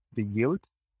down the yield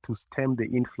to stem the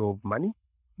inflow of money.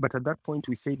 But at that point,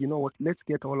 we said, you know what, let's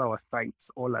get all our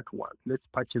sites all at once. Let's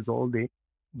purchase all the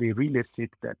real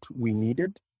estate that we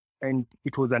needed. And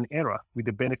it was an error with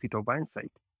the benefit of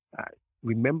hindsight.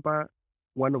 Remember,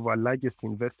 one of our largest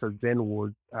investors then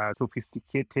was a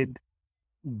sophisticated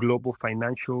global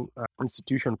financial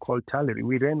institution called Tallery.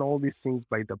 We ran all these things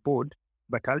by the board.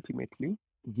 But ultimately,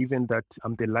 given that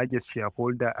I'm the largest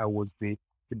shareholder, I was the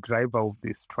driver of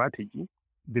the strategy,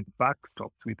 the buck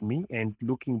stops with me. And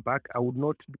looking back, I would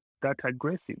not be that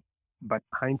aggressive. But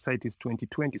hindsight is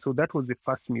 2020. So that was the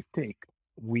first mistake.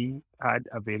 We had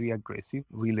a very aggressive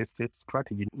real estate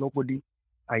strategy. Nobody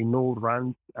I know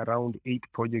runs around 8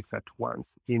 projects at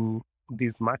once in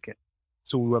this market.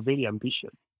 So we were very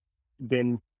ambitious.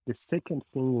 Then the second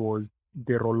thing was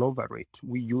the rollover rate.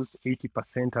 We used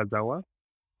 80% as our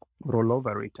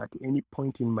rollover rate. At any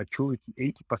point in maturity,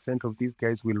 80% of these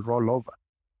guys will roll over.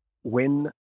 When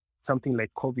something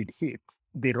like COVID hit,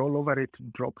 the rollover rate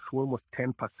dropped to almost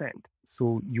 10%.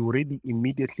 So you already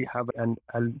immediately have an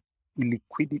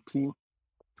illiquidity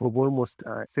of almost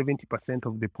 70%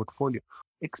 of the portfolio.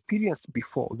 Experienced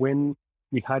before when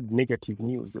we had negative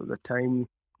news. There was a time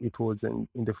it was in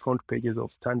the front pages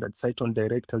of Standard, Cytonn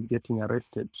directors getting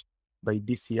arrested by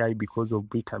DCI because of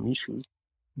Britam issues.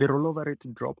 The rollover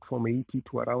rate dropped from 80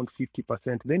 to around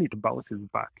 50%. Then it bounces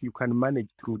back. You can manage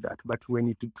through that. But when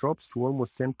it drops to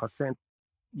almost 10%,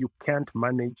 you can't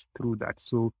manage through that.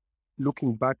 So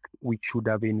looking back, we should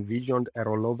have envisioned a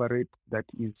rollover rate that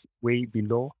is way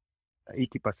below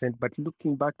 80%. But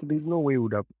looking back, there's no way we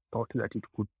would have thought that it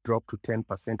could drop to 10%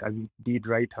 as it did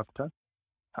right after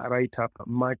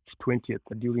March 20th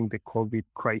during the COVID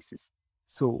crisis.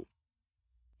 So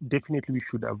definitely we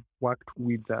should have worked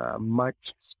with a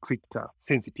much stricter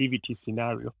sensitivity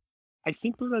scenario. I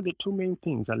think those are the two main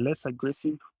things: a less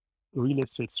aggressive real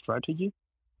estate strategy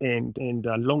and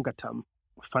a longer term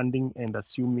funding and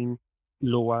assuming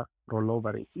lower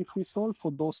rollover rates. If we solve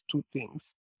for those two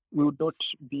things, we would not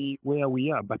be where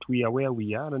we are, but we are where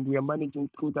we are and we are managing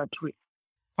through that risk.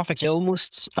 Perfect.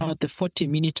 Almost at the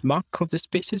 40-minute mark of the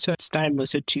spaces. So it's time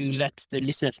also to let the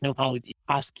listeners know how to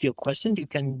ask your questions. You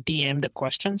can DM the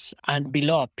questions, and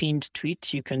below a pinned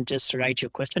tweet, you can just write your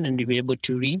question and you'll be able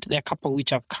to read. There are a couple which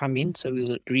have come in, so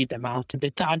we'll read them out.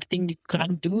 The third thing you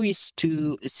can do is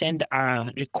to send a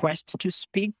request to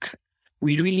speak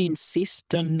we really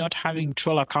insist on not having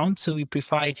troll accounts. So we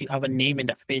prefer if you have a name and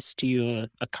a face to your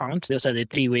account. Those are the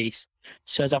three ways.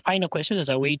 So as a final question, as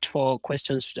I wait for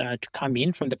questions to come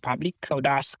in from the public, I would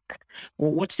ask,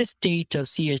 what's the state of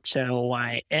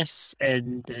CHYS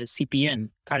and CPN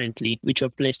currently, which were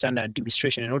placed under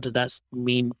administration? And what does that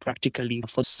mean practically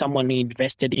for someone who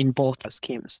invested in both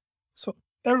schemes? So,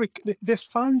 Eric, the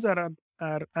funds are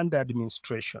under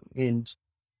administration, and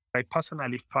I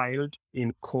personally filed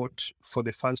in court for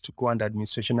the funds to go under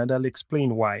administration, and I'll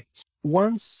explain why.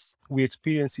 Once we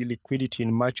experienced illiquidity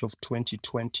in March of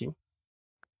 2020,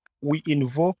 we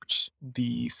invoked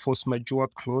the force majeure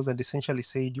clause and essentially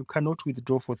said you cannot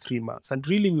withdraw for 3 months. And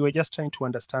really, we were just trying to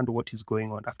understand what is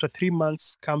going on. After 3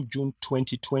 months, come June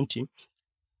 2020,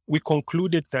 we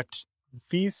concluded that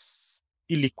this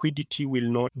illiquidity will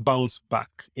not bounce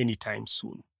back anytime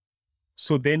soon.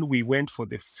 So then we went for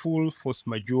the full force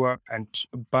majeure and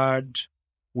barred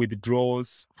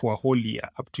withdrawals for a whole year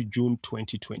up to June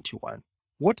 2021.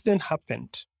 What then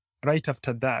happened right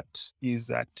after that is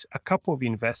that a couple of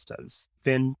investors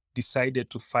then decided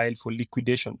to file for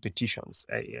liquidation petitions.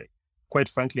 Quite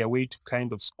frankly, a way to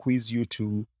kind of squeeze you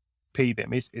to pay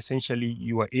them. Essentially,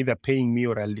 you are either paying me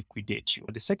or I'll liquidate you.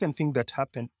 The second thing that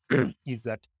happened is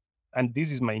that, and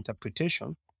this is my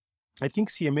interpretation, I think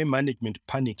CMA management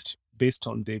panicked based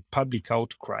on the public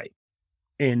outcry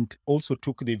and also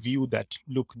took the view that,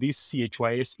 look, this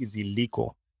CHYS is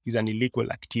illegal, is an illegal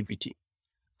activity.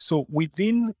 So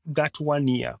within that 1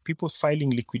 year, people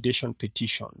filing liquidation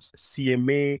petitions,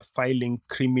 CMA filing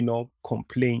criminal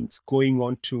complaints, going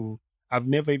on to, I've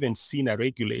never even seen a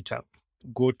regulator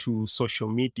go to social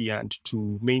media and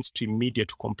to mainstream media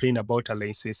to complain about a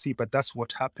licensee, but that's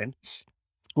what happened.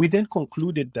 We then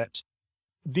concluded that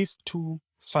these two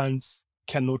funds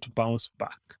cannot bounce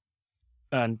back.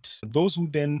 And those who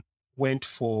then went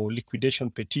for liquidation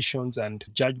petitions and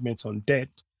judgments on debt,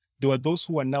 there were those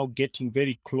who are now getting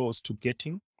very close to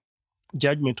getting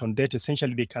judgment on debt.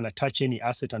 Essentially, they can attach any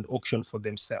asset and auction for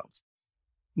themselves.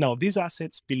 Now, these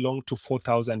assets belong to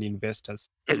 4,000 investors.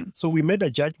 So we made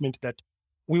a judgment that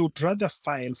we would rather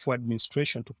file for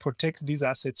administration to protect these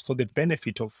assets for the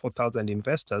benefit of 4,000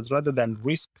 investors rather than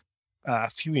risk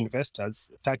a few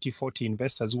investors, 30, 40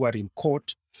 investors who are in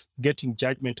court, getting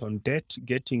judgment on debt,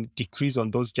 getting decrees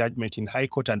on those judgments in high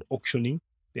court and auctioning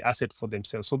the asset for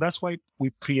themselves. So that's why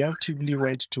we preemptively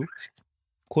went to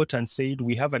court and said,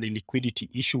 we have an illiquidity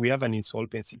issue, we have an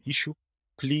insolvency issue.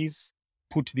 Please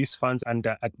put these funds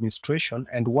under administration.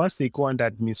 And once they go under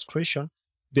administration,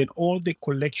 then all the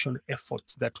collection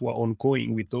efforts that were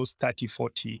ongoing with those 30,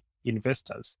 40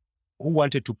 investors who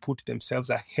wanted to put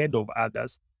themselves ahead of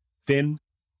others, then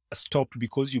stopped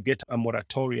because you get a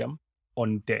moratorium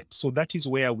on debt. So that is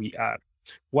where we are.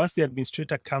 Once the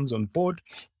administrator comes on board,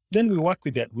 then we work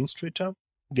with the administrator.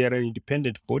 They are an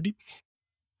independent body,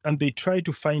 and they try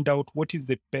to find out what is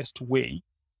the best way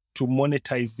to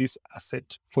monetize this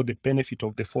asset for the benefit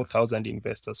of the 4,000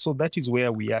 investors. So that is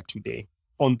where we are today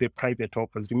on the private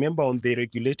offers. Remember, on the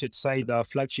regulated side, our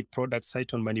flagship product,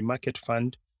 Cytonn Money Market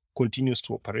Fund, continues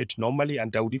to operate normally.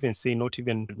 And I would even say not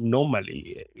even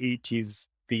normally. It is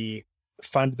the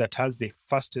fund that has the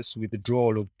fastest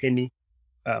withdrawal of any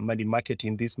money market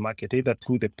in this market, either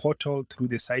through the portal, through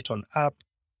the Cytonn app,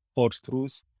 or through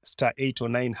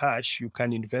 *809#. You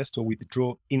can invest or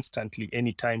withdraw instantly,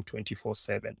 anytime,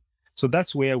 24/7. So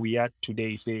that's where we are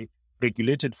today. The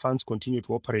regulated funds continue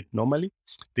to operate normally.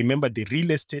 Remember, the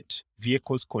real estate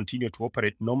vehicles continue to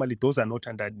operate normally. Those are not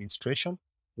under administration.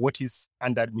 What is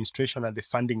under administration are the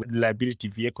funding liability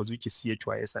vehicles, which is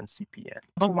CHYS and CPN.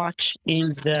 How much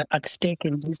is at stake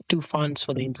in these two funds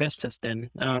for the investors then?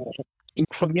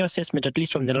 From your assessment, at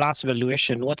least from the last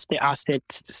valuation, what's the asset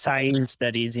size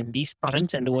that is in these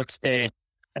funds and what's the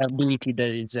ability that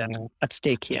is at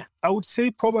stake here? I would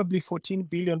say probably 14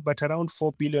 billion, but around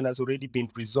 4 billion has already been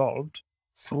resolved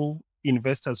through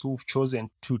investors who've chosen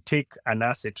to take an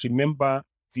asset. Remember,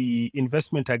 the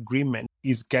investment agreement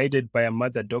is guided by a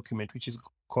mother document, which is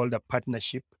called a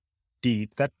partnership deed.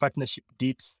 That partnership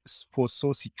deed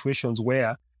foresaw situations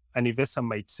where an investor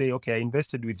might say, okay, I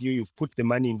invested with you, you've put the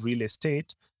money in real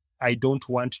estate. I don't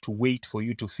want to wait for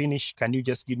you to finish. Can you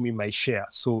just give me my share?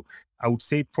 So I would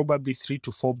say probably 3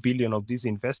 to 4 billion of these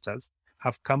investors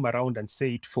have come around and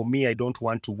said, for me, I don't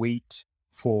want to wait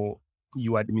for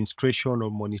your administration or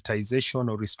monetization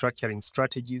or restructuring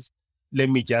strategies. Let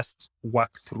me just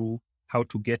work through how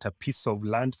to get a piece of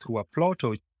land through a plot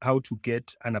or how to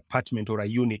get an apartment or a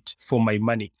unit for my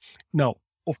money. Now,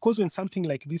 of course, when something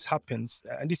like this happens,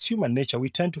 and it's human nature, we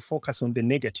tend to focus on the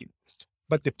negative.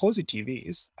 But the positive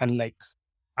is, unlike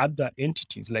other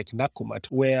entities like Nakumat,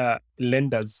 where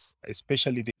lenders,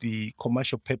 especially the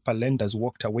commercial paper lenders,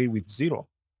 walked away with zero.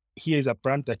 Here is a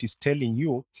brand that is telling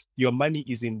you your money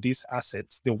is in these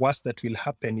assets. The worst that will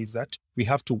happen is that we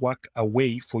have to work a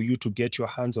way for you to get your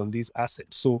hands on these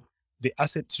assets. So the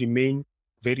assets remain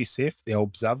very safe, they are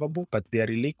observable, but they are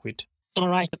illiquid. All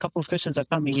right, a couple of questions are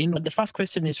coming in. The first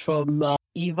question is from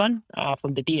Ivan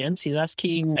from the DMs. He's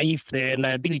asking if the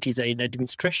liabilities are in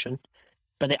administration,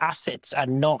 but the assets are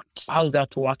not. How's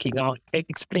that working out?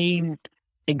 Explain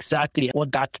exactly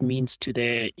what that means to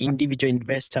the individual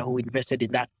investor who invested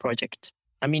in that project.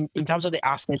 I mean, in terms of the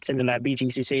assets and the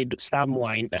liabilities, you said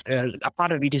someone, a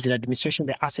part of it is in administration,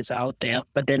 the assets are out there,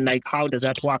 but then like, how does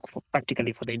that work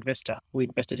practically for the investor who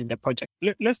invested in the project?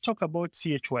 Let's talk about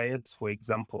CHYS, for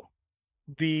example.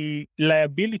 The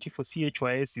liability for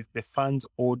CHYS is the funds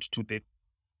owed to the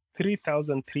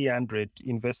 3,300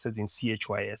 investors in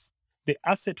CHYS. The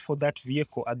asset for that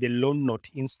vehicle are the loan note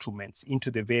instruments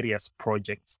into the various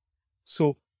projects.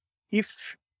 So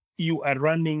if you are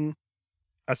running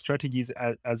a strategy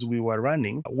as we were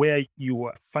running, where you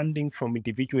are funding from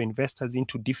individual investors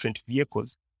into different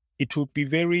vehicles, it would be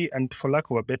very, and for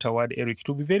lack of a better word, Eric, it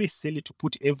would be very silly to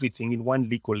put everything in one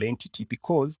legal entity,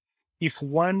 because if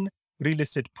one real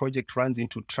estate project runs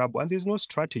into trouble, and there's no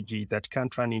strategy that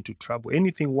can't run into trouble,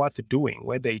 anything worth doing,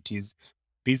 whether it is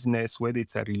business, whether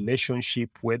it's a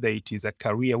relationship, whether it is a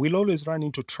career, will always run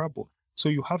into trouble. So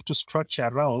you have to structure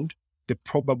around the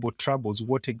probable troubles,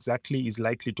 what exactly is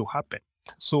likely to happen.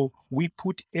 So we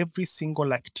put every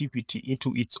single activity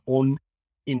into its own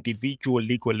individual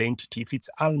legal entity. If it's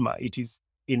Alma, it is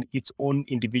in its own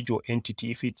individual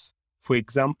entity. If it's, for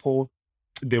example,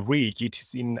 the RIG, it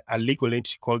is in a legal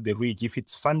entity called the RIG. If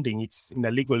it's funding, it's in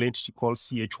a legal entity called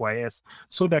CHYS,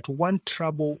 so that one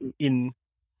trouble in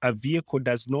a vehicle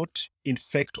does not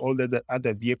infect all the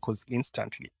other vehicles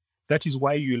instantly. That is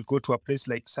why you'll go to a place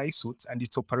like Cytonn and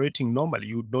it's operating normally.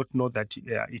 You would not know that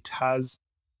it has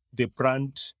the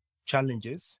brand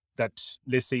challenges that,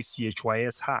 let's say,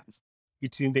 CHYS has.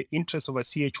 It's in the interest of a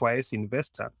CHYS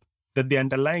investor that the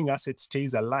underlying asset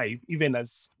stays alive, even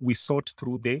as we sort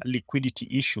through the liquidity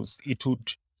issues. It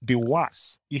would be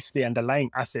worse if the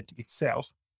underlying asset itself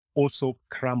also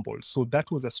crumbles. So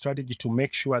that was a strategy to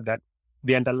make sure that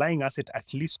the underlying asset at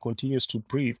least continues to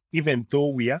breathe, even though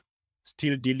we are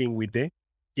still dealing with the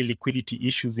illiquidity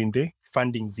issues in the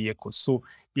funding vehicles. So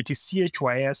it is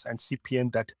CHYS and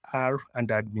CPN that are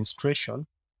under administration.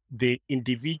 The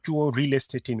individual real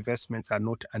estate investments are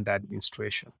not under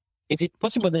administration. Is it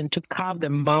possible then to carve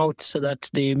them out so that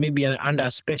they may be under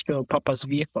a special purpose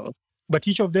vehicle? But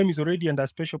each of them is already under a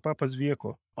special purpose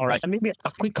vehicle. All right. And maybe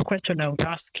a quick question I would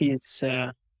ask is,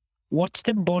 what's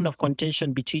the bone of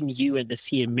contention between you and the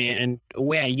CMA, and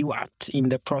where are you at in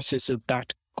the process of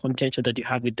that contention that you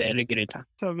have with the regulator?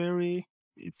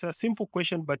 It's a simple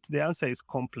question, but the answer is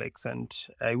complex, and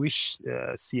I wish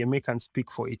CMA can speak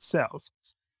for itself.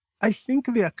 I think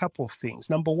there are a couple of things.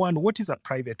 Number one, what is a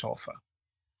private offer?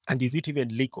 And is it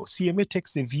even legal? CMA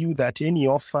takes the view that any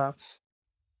offer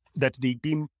that they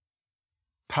deem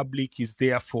public is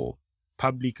there for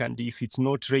public, and if it's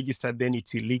not registered, then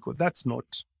it's illegal. That's not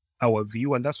our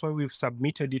view, and that's why we've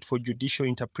submitted it for judicial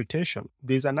interpretation.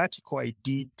 There's an article I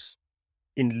did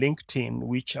in LinkedIn,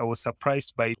 which I was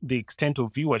surprised by the extent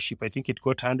of viewership. I think it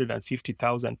got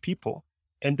 150,000 people.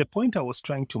 And the point I was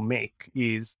trying to make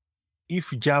is,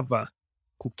 if Java,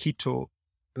 Kukito,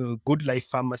 Good Life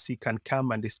Pharmacy can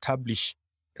come and establish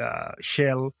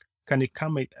Shell, can it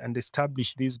come and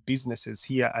establish these businesses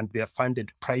here and they are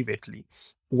funded privately,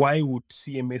 why would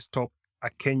CMA stop a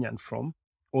Kenyan from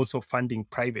also funding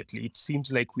privately? It seems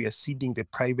like we are ceding the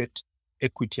private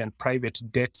equity and private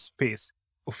debt space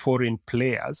of foreign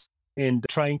players and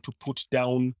trying to put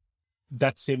down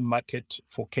that same market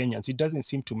for Kenyans. It doesn't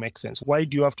seem to make sense. Why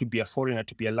do you have to be a foreigner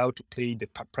to be allowed to play the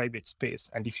private space?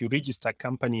 And if you register a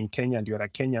company in Kenya and you're a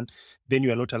Kenyan, then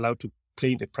you are not allowed to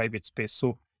play in the private space.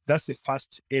 So that's the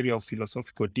first area of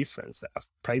philosophical difference. A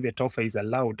private offer is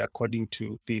allowed according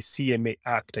to the CMA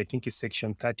Act. I think it's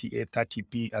section 30A,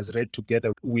 30B, as read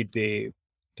together with the, I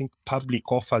think, public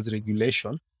offers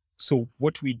regulation. So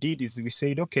what we did is we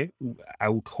said, okay, I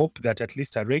would hope that at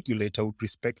least a regulator would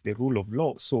respect the rule of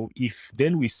law. So if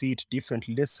then we see it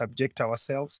differently, let's subject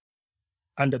ourselves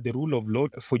under the rule of law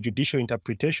for judicial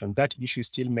interpretation. That issue is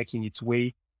still making its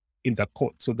way in the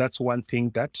court. So that's one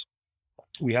thing that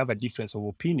we have a difference of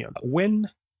opinion. When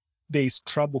there is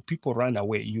trouble, people run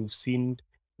away. You've seen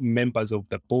members of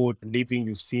the board leaving,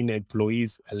 you've seen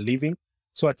employees leaving.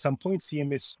 So at some point,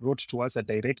 CMS wrote to us a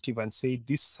directive and said,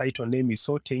 this Cytonn name is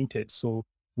so tainted, so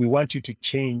we want you to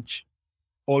change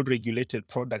all regulated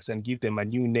products and give them a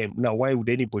new name. Now, why would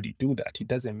anybody do that? It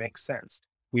doesn't make sense.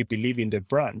 We believe in the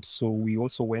brand. So we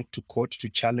also went to court to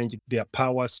challenge their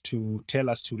powers to tell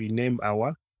us to rename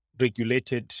our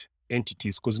regulated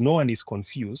entities, because no one is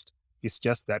confused. It's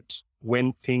just that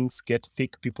when things get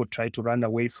thick, people try to run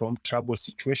away from trouble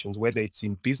situations, whether it's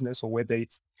in business or whether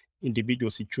it's individual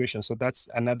situations. So that's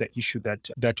another issue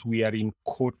that we are in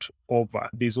court over.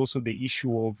 There's also the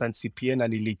issue of CPN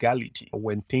and illegality.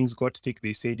 When things got thick,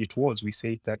 they said it was. We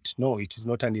say that no, it is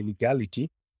not an illegality.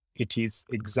 It is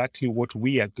exactly what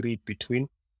we agreed between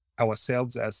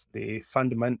ourselves as the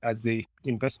as the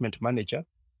investment manager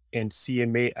and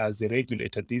CMA as the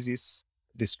regulator. This is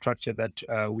the structure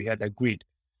that we had agreed.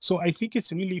 So I think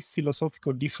it's really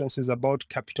philosophical differences about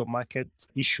capital market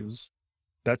issues.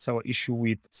 That's our issue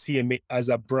with CMA as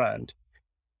a brand.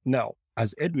 Now,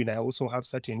 as Edwin, I also have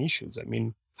certain issues. I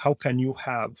mean, how can you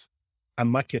have a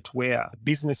market where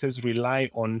businesses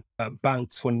rely on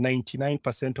banks for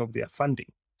 99% of their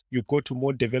funding? You go to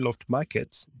more developed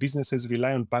markets, businesses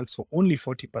rely on banks for only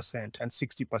 40%, and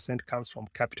 60% comes from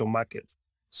capital markets.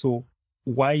 So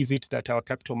why is it that our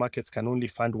capital markets can only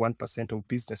fund 1% of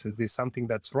businesses? There's something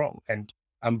that's wrong. And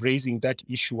I'm raising that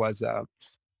issue as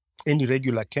any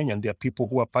regular Kenyan. There are people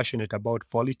who are passionate about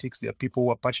politics. There are people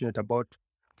who are passionate about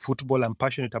football and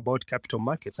passionate about capital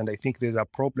markets. And I think there's a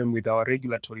problem with our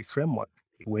regulatory framework.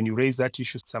 When you raise that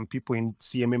issue, some people in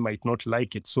CMA might not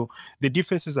like it. So the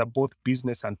differences are both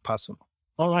business and personal.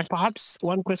 All right. Perhaps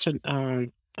one question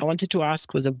I wanted to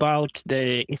ask was about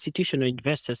the institutional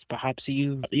investors. Perhaps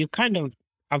you kind of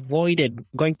avoided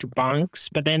going to banks,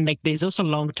 but then like there's also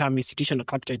long-term institutional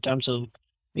capital in terms of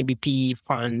maybe PE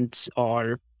funds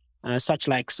or such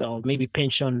like, so maybe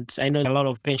pensions. I know a lot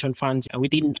of pension funds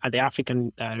within the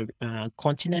African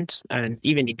continent and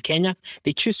even in Kenya,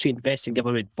 they choose to invest in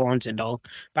government bonds and all.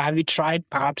 But have you tried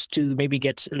perhaps to maybe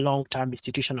get long-term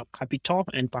institutional capital?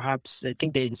 And perhaps I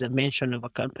think there is a mention of a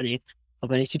company, of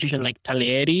an institution like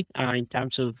Taleri, in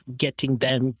terms of getting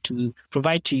them to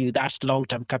provide to you that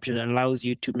long-term capital that allows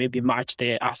you to maybe match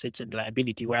their assets and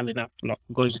liability well enough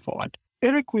going forward.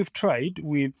 Eric, we've tried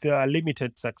with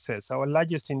limited success. Our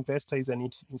largest investor is an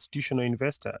institutional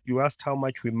investor. You asked how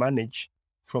much we manage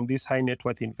from these high net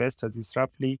worth investors. It's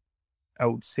roughly, I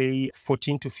would say,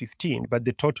 14 to 15, but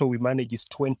the total we manage is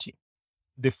 20.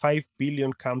 The 5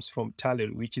 billion comes from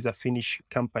Taleri, which is a Finnish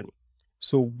company.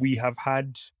 So we have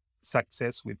had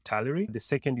success with Taleri. The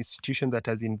second institution that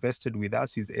has invested with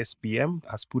us is SBM,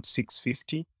 has put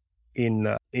 650 in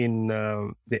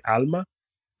the Alma.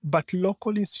 But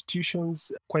local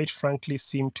institutions, quite frankly,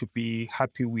 seem to be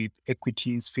happy with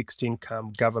equities, fixed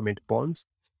income, government bonds.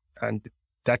 And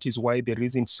that is why there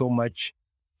isn't so much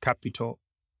capital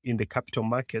in the capital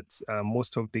markets.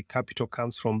 Most of the capital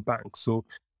comes from banks. So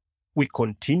we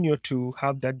continue to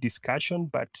have that discussion,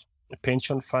 but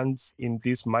pension funds in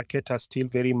this market are still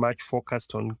very much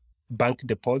focused on bank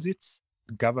deposits,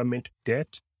 government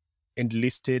debt, and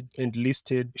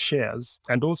listed shares,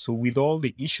 and also with all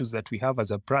the issues that we have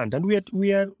as a brand, and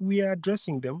we are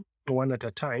addressing them one at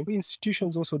a time.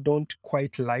 Institutions also don't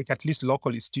quite like, at least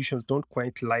local institutions don't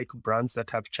quite like brands that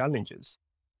have challenges.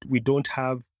 We don't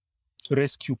have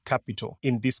rescue capital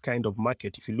in this kind of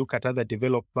market. If you look at other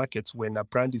developed markets, when a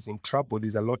brand is in trouble,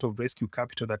 there's a lot of rescue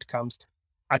capital that comes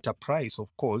at a price.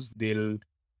 Of course, they'll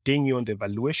ding you on the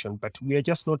valuation, but we are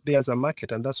just not there as a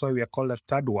market, and that's why we are called a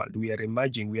third world. We are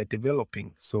emerging, we are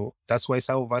developing. So that's why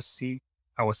some of us see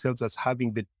ourselves as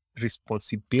having the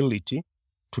responsibility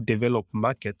to develop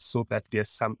markets, so that there's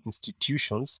some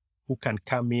institutions who can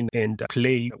come in and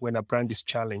play when a brand is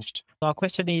challenged. Our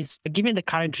question is, given the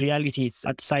current realities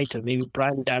at Cytonn, maybe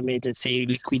brand damage and say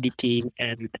liquidity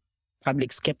and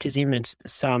public skepticism and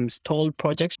some stalled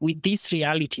projects, with these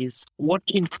realities, what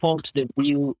informs the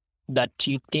view that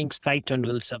you think Cytonn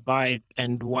will survive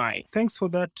and why? Thanks for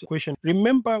that question.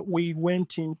 Remember, we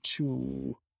went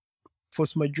into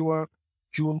force majeure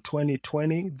June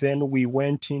 2020. Then we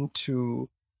went into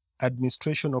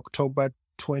administration October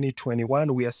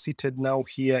 2021. We are seated now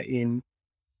here in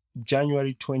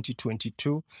January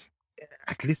 2022.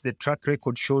 At least the track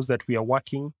record shows that we are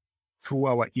working through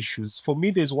our issues. For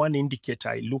me, there's one indicator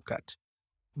I look at: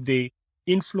 the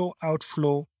inflow,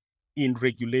 outflow in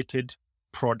regulated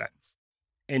products.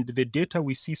 And the data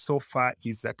we see so far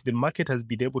is that the market has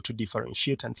been able to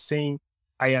differentiate and saying,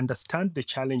 I understand the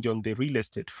challenge on the real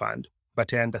estate fund,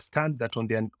 but I understand that on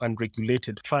the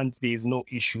unregulated funds, there is no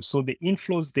issue. So the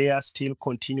inflows there still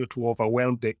continue to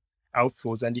overwhelm the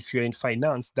outflows. And if you're in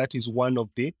finance, that is one of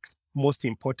the most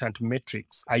important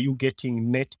metrics. Are you getting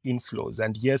net inflows?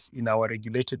 And yes, in our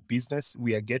regulated business,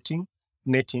 we are getting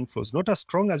net inflows. Not as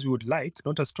strong as we would like,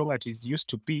 not as strong as it used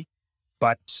to be,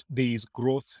 but there is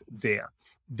growth there.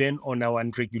 Then on our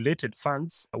unregulated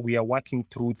funds, we are working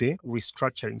through the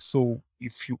restructuring. So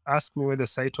if you ask me whether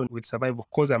Cytonn will survive, of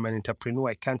course, I'm an entrepreneur.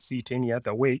 I can't see it any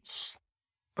other way.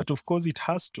 But of course, it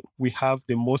has to. We have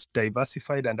the most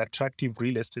diversified and attractive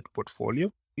real estate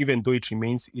portfolio. Even though it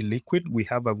remains illiquid, we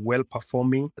have a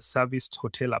well-performing serviced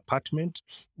hotel apartment.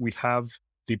 We have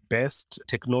the best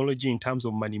technology in terms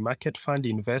of money market fund,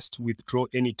 invest, withdraw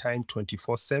anytime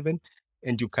 24/7.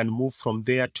 And you can move from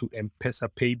there to M-Pesa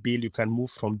pay bill. You can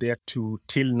move from there to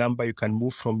till number. You can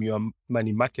move from your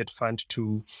money market fund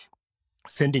to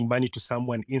sending money to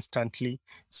someone instantly.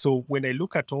 So when I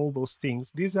look at all those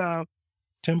things, these are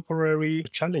temporary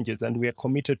challenges and we are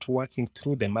committed to working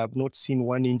through them. I've not seen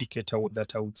one indicator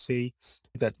that I would say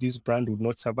that this brand would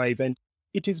not survive. And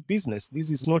it is business. This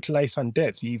is not life and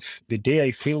death. If the day I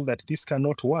feel that this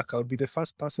cannot work, I'll be the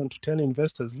first person to tell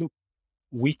investors, look,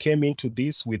 we came into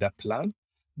this with a plan.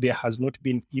 There has not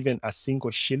been even a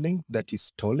single shilling that is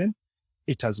stolen.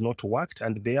 It has not worked,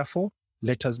 and therefore,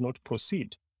 let us not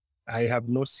proceed. I have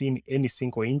not seen any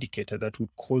single indicator that would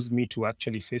cause me to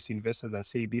actually face investors and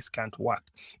say this can't work.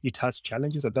 It has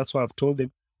challenges, and that's why I've told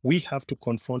them we have to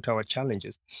confront our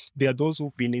challenges. There are those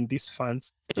who've been in these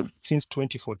funds since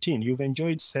 2014. You've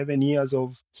enjoyed 7 years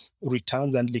of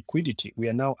returns and liquidity. We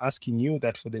are now asking you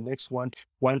that for the next 1,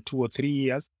 2, or 3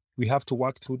 years, we have to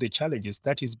work through the challenges.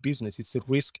 That is business. It's a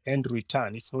risk and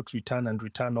return. It's not return and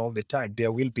return all the time.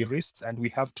 There will be risks, and we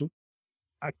have to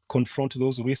confront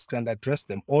those risks and address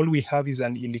them. All we have is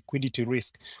an illiquidity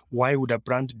risk. Why would a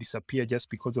brand disappear just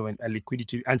because of a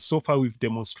liquidity? And so far, we've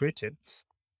demonstrated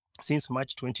since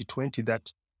March 2020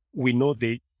 that we know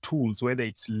the tools, whether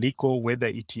it's legal, whether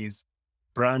it is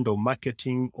brand or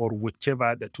marketing or whichever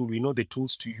other tool, we know the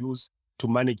tools to use to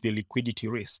manage the liquidity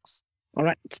risks. All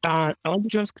right. I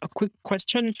want to ask a quick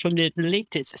question. From the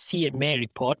latest CMA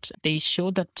report, they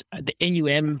show that the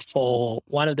AUM for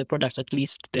one of the products, at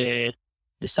least the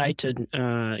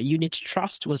Cytonn unit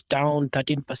trust, was down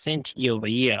 13% year over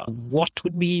year. What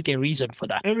would be the reason for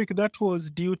that? Eric, that was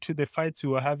due to the fights we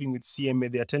were having with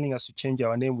CMA. They are telling us to change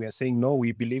our name. We are saying, no,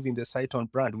 we believe in the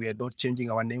Cytonn brand. We are not changing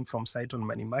our name from Cytonn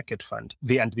Money Market Fund.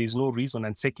 And there's no reason.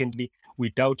 And secondly,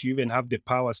 we doubt you even have the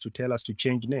powers to tell us to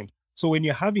change name. So when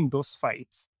you're having those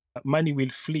fights, money will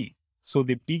flee. So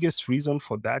the biggest reason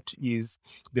for that is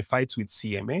the fights with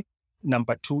CMA.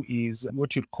 Number two is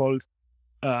what you'd call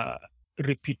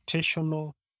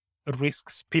reputational risk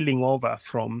spilling over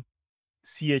from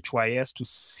CHYS to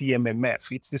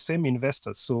CMMF. It's the same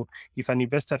investors. So if an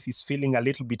investor is feeling a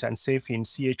little bit unsafe in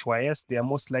CHYS, they are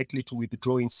most likely to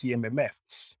withdraw in CMMF.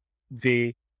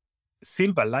 The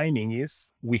silver lining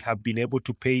is we have been able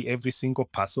to pay every single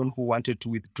person who wanted to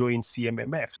withdraw in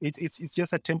CMMF. It's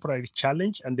just a temporary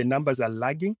challenge and the numbers are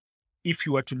lagging. If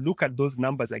you were to look at those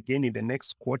numbers again in the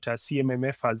next quarter,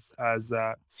 CMMF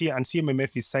and CMMF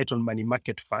is Cytonn Money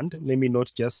Market Fund. Let me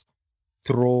not just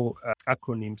throw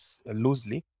acronyms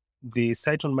loosely. The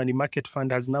Cytonn Money Market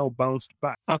Fund has now bounced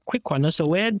back. A quick one. So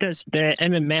where does the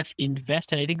MMF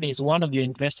invest? And I think there's one of your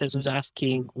investors who's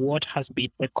asking what has been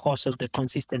the cause of the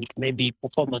consistent maybe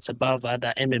performance above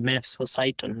other MMFs for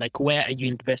Cytonn? Like where are you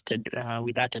invested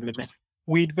with that MMF?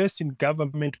 We invest in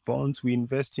government bonds, we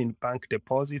invest in bank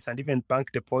deposits, and even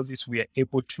bank deposits, we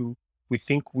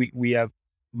think we are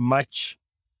much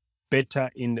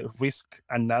better in risk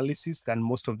analysis than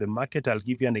most of the market. I'll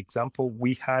give you an example.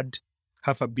 We had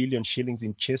 500 million shillings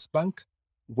in Chase Bank.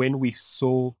 When we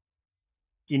saw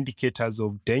indicators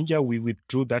of danger, we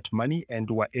withdrew that money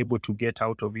and were able to get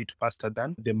out of it faster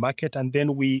than the market. And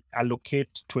then we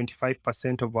allocate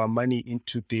 25% of our money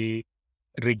into the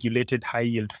regulated high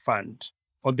yield fund.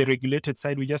 On the regulated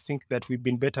side, we just think that we've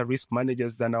been better risk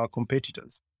managers than our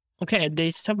competitors. Okay,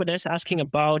 there's somebody else asking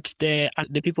about the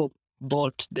people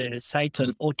bought the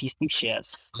Cytonn OTC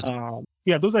shares.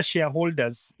 Yeah, those are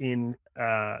shareholders in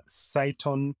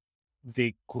Cytonn,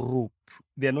 the group.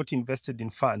 They're not invested in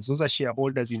funds. Those are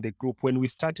shareholders in the group. When we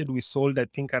started, we sold, I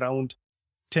think, around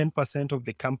 10% of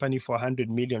the company for 100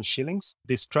 million shillings.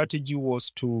 The strategy was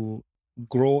to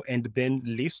grow and then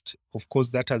list. Of course,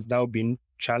 that has now been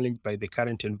challenged by the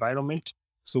current environment.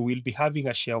 So we'll be having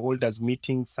a shareholders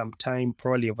meeting sometime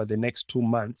probably over the next 2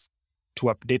 months to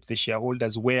update the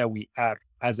shareholders where we are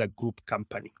as a group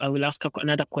company. I will ask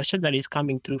another question that is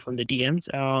coming through from the DMs.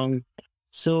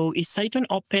 So is Cytonn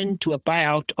open to a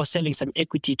buyout or selling some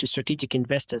equity to strategic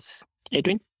investors?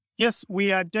 Edwin? Yes,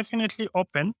 we are definitely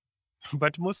open,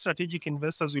 but most strategic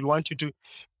investors will want you to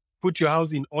put your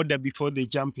house in order before they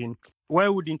jump in. Why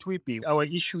wouldn't we be? Our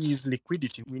issue is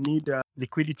liquidity. We need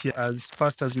liquidity as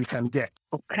fast as we can get.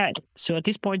 Okay. So at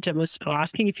this point, I was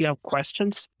asking if you have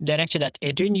questions directed at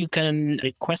Adrian. You can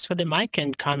request for the mic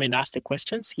and come and ask the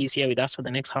questions. He's here with us for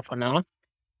the next half an hour.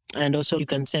 And also, you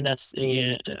can send us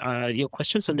your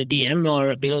questions on the DM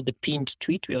or below the pinned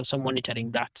tweet. We're also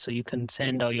monitoring that, so you can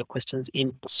send all your questions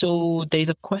in. So there's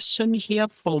a question here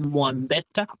from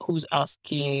Mwambeta who's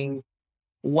asking,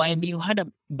 while you had a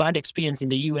bad experience in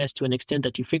the US to an extent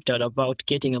that you freaked out about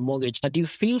getting a mortgage, do you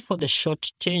feel for the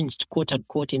short-changed,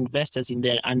 quote-unquote, investors in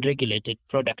their unregulated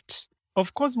products?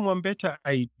 Of course, Mwambeta,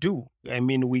 I do. I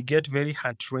mean, we get very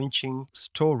heart-wrenching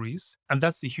stories, and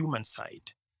that's the human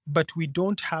side. But we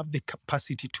don't have the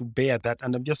capacity to bear that.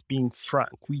 And I'm just being frank.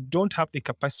 We don't have the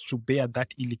capacity to bear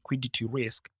that illiquidity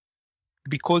risk,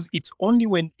 because it's only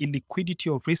when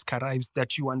illiquidity or risk arrives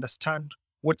that you understand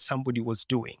what somebody was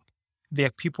doing. There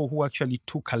are people who actually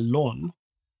took a loan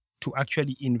to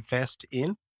actually invest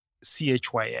in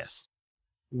CHYS.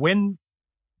 When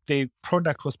the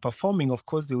product was performing, of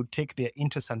course, they would take their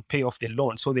interest and pay off the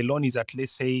loan. So the loan is at,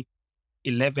 let's say,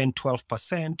 11,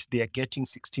 12%, they are getting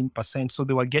 16%. So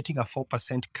they were getting a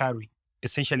 4% carry,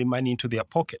 essentially money into their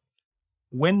pocket.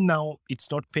 When now it's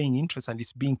not paying interest and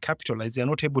it's being capitalized, they're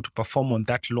not able to perform on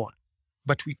that loan.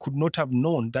 But we could not have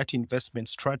known that investment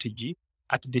strategy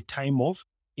at the time of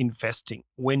investing.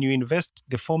 When you invest,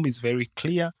 the form is very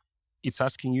clear. It's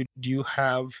asking you, do you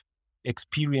have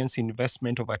experience in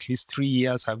investment of at least 3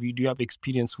 years? Do you have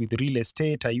experience with real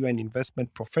estate? Are you an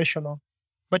investment professional?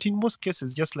 But in most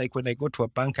cases, just like when I go to a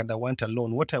bank and I want a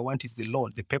loan, what I want is the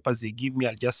loan. The papers they give me,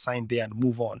 I'll just sign there and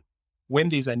move on. When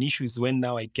there's an issue is when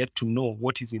now I get to know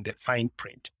what is in the fine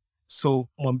print. So,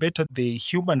 Mwambeta, the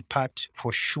human part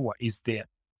for sure is there.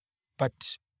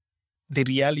 But the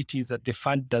reality is that the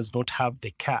fund does not have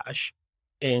the cash,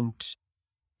 and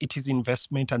it is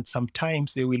investment, and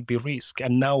sometimes there will be risk.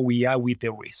 And now we are with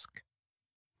the risk.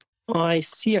 I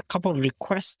see a couple of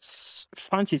requests.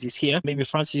 Francis is here. Maybe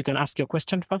Francis, you can ask your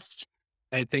question first.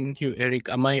 Thank you, Eric.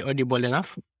 Am I audible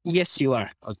enough? Yes, you are.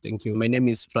 Oh, thank you. My name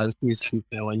is Francis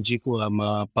Wanjiku. I'm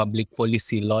a public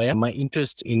policy lawyer. My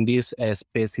interest in this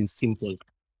space is simple.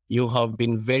 You have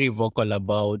been very vocal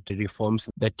about reforms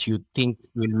that you think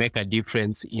will make a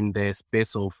difference in the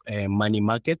space of money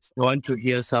markets. I want to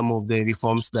hear some of the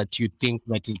reforms that you think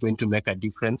that is going to make a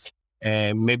difference,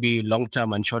 maybe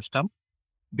long-term and short-term.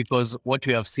 Because what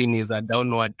we have seen is a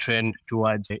downward trend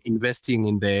towards investing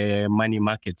in the money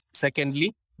market.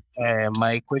 Secondly,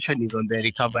 my question is on the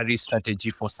recovery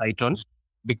strategy for Cytonn,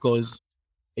 because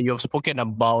you have spoken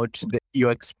about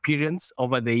your experience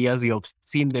over the years. You have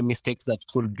seen the mistakes that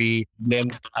could be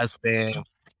blamed as the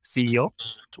CEO.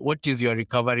 What is your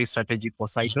recovery strategy for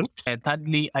Cytonn? And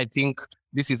thirdly, I think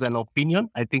this is an opinion.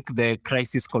 I think the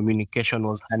crisis communication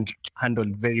was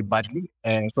handled very badly.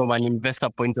 From an investor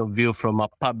point of view, from a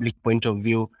public point of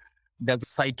view, does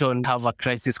Cytonn have a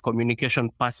crisis communication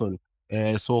person?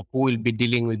 So who will be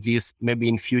dealing with this maybe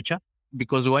in future?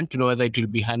 Because we want to know whether it will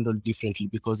be handled differently,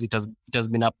 because it has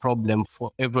been a problem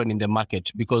for everyone in the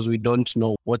market, because we don't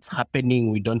know what's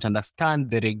happening. We don't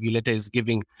understand. The regulator is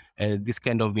giving this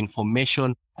kind of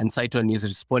information and Cytonn is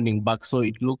responding back. So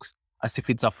it looks as if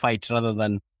it's a fight rather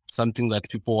than something that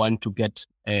people want to get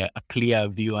a clear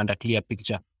view and a clear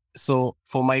picture. So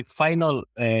for my final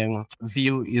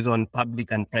view is on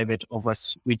public and private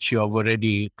offers, which you have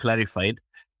already clarified.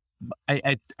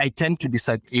 I tend to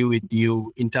disagree with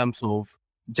you in terms of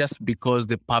just because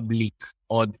the public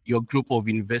or your group of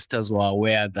investors were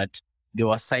aware that they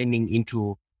were signing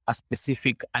into a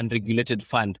specific unregulated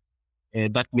fund.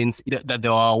 That means that they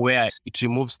are aware. It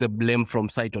removes the blame from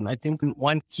Cytonn. I think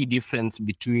one key difference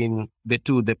between the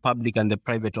two, the public and the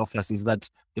private offers, is that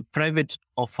the private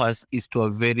offers is to a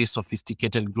very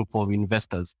sophisticated group of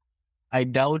investors. I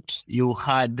doubt you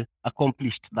had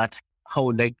accomplished that, how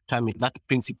would I term it, that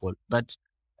principle. But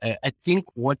I think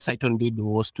what Cytonn did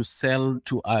was to sell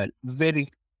to a very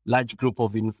large group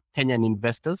of Kenyan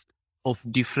investors of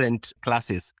different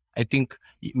classes. I think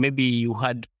maybe you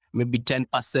had maybe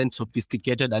 10%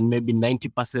 sophisticated and maybe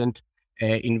 90%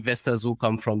 investors who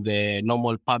come from the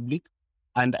normal public.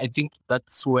 And I think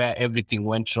that's where everything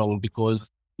went wrong, because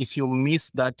if you miss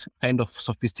that kind of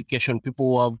sophistication,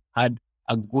 people who have had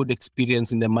a good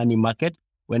experience in the money market,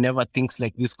 whenever things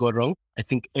like this go wrong, I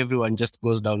think everyone just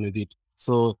goes down with it.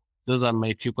 So those are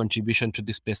my few contributions to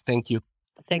this space. Thank you.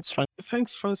 Thanks, Francis.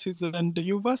 Thanks, Francis. And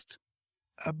you've asked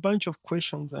a bunch of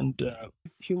questions, and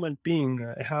human being,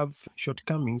 I have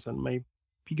shortcomings, and my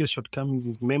biggest shortcomings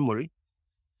is memory.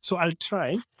 So I'll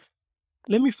try.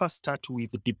 Let me first start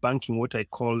with debunking what I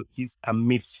call is a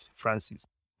myth, Francis.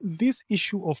 this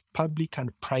issue of public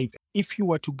and private, if you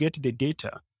were to get the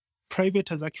data, private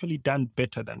has actually done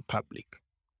better than public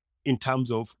in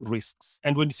terms of risks.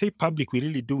 And when you say public, we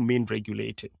really do mean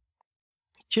regulated.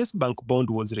 Chase Bank bond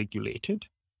was regulated.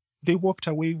 They walked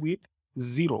away with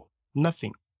zero,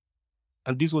 nothing.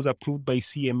 And this was approved by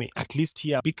CMA, at least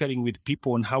here, bickering with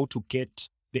people on how to get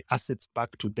the assets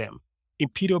back to them.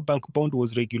 Imperial Bank bond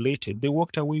was regulated. They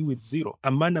walked away with zero.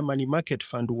 Amana Money Market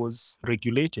Fund was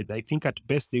regulated. I think at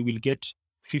best they will get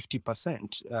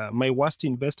 50%. My worst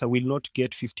investor will not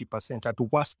get 50%. At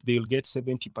worst, they'll get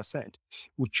 70%.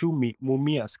 Uchumi,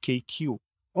 Mumias, KQ,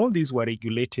 all these were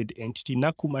regulated entity.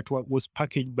 Nakumat was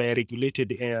packaged by a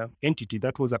regulated entity.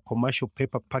 That was a commercial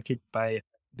paper packaged by,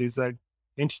 there's a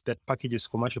entity that packages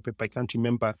commercial paper. I can't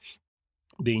remember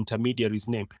the intermediary's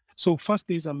name. So first,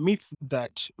 there's a myth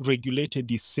that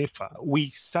regulated is safer.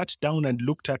 We sat down and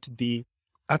looked at the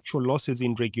actual losses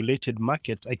in regulated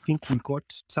markets. I think we got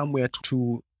somewhere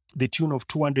to the tune of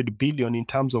 200 billion in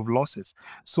terms of losses.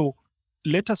 So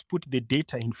let us put the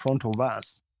data in front of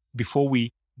us before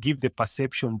we give the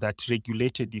perception that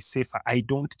regulated is safer. I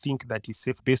don't think that is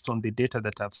safe based on the data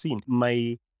that I've seen.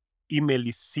 My email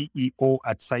is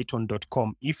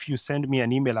ceo@cytonn.com. If you send me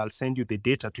an email, I'll send you the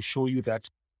data to show you that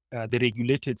the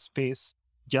regulated space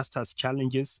just has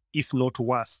challenges, if not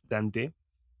worse than the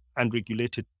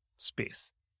unregulated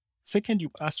space. Second, you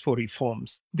asked for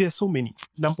reforms. There are so many.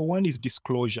 Number one is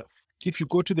disclosure. If you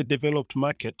go to the developed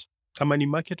market, a money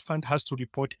market fund has to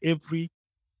report every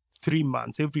 3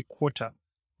 months, every quarter.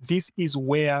 This is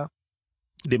where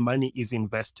the money is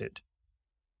invested.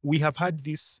 We have had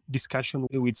this discussion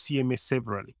with CMA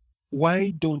severally.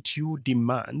 Why don't you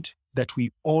demand that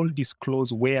we all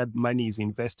disclose where money is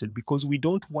invested? Because we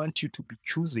don't want you to be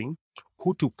choosing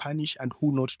who to punish and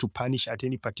who not to punish at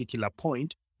any particular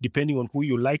point, depending on who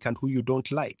you like and who you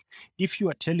don't like. If you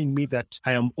are telling me that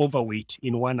I am overweight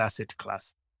in one asset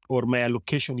class or my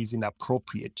allocation is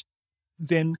inappropriate,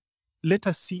 then let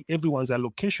us see everyone's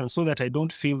allocation so that I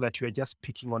don't feel that you are just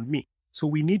picking on me. So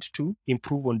we need to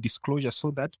improve on disclosure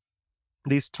so that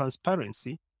there's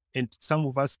transparency, and some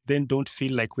of us then don't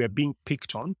feel like we are being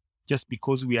picked on just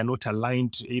because we are not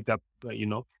aligned either,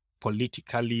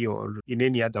 politically or in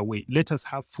any other way. Let us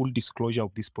have full disclosure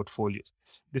of these portfolios.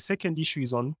 The second issue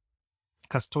is on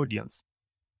custodians.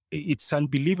 It's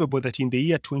unbelievable that in the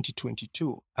year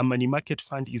 2022, a money market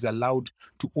fund is allowed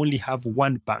to only have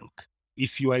one bank.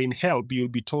 If you are in help, you'll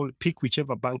be told, pick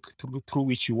whichever bank through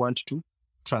which you want to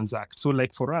transact. So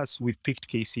like for us, we've picked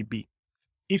KCB.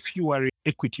 If you are an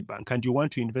equity bank and you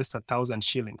want to invest 1,000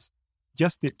 shillings,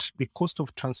 just the cost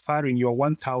of transferring your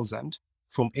 1,000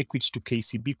 from equity to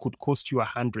KCB could cost you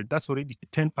 100. That's already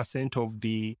 10% of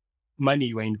the money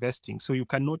you are investing. So you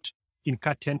cannot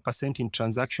incur 10% in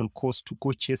transaction cost to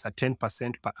go chase a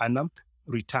 10% per annum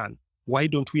return. Why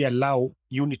don't we allow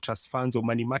unit trust funds or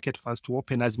money market funds to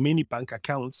open as many bank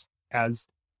accounts as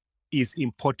is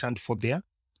important for their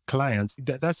clients?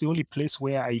 That's the only place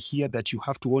where I hear that you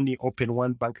have to only open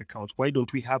one bank account. Why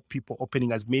don't we have people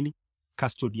opening as many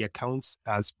custody accounts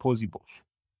as possible?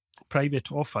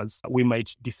 Private offers, we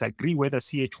might disagree whether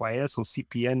CHYS or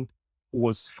CPN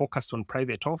was focused on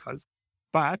private offers,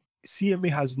 but CMA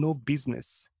has no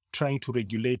business trying to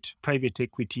regulate private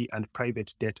equity and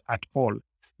private debt at all.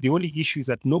 The only issue is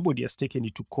that nobody has taken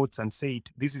it to courts and said,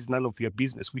 this is none of your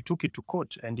business. We took it to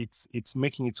court, and it's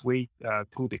making its way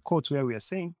through the courts, where we are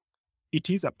saying it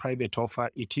is a private offer,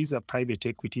 it is a private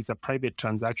equity, it's a private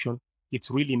transaction. It's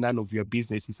really none of your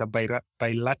business. It's a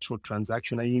bilateral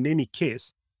transaction. And in any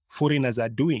case, foreigners are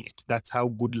doing it. That's how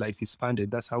Good Life is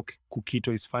funded. That's how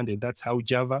Kukito is funded. That's how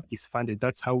Java is funded.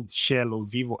 That's how Shell or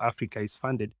Vivo Africa is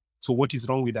funded. So what is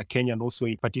wrong with a Kenyan also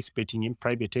participating in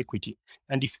private equity?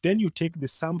 And if then you take the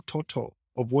sum total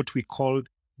of what we call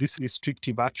these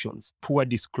restrictive actions, poor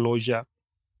disclosure,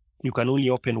 you can only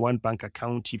open one bank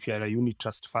account if you are a unit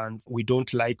trust fund, we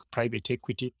don't like private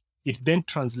equity, it then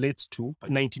translates to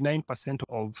 99%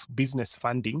 of business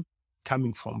funding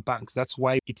coming from banks. That's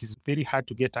why it is very hard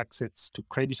to get access to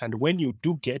credit. And when you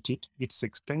do get it, it's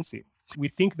expensive. We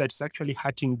think that it's actually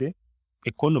hurting the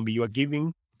economy. You are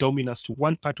giving dominance to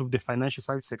one part of the financial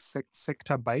services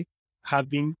sector by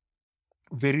having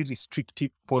very restrictive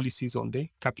policies on the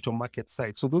capital market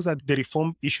side. So those are the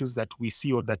reform issues that we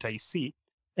see, or that I see.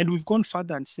 And we've gone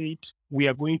further and said we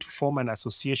are going to form an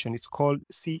association. It's called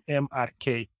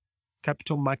CMRK,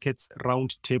 Capital Markets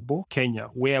Roundtable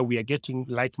Kenya, where we are getting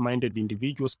like-minded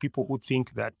individuals, people who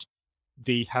think that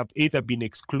they have either been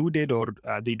excluded or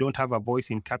they don't have a voice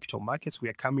in capital markets. We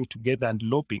are coming together and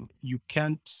lobbying. You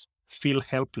can't feel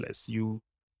helpless. You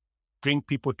bring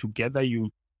people together, you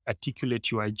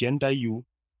articulate your agenda, you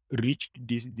rich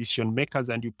decision makers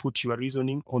and you put your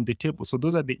reasoning on the table. So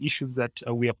those are the issues that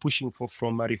we are pushing for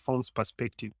from a reforms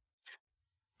perspective.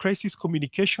 Crisis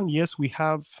communication, yes, we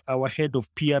have our head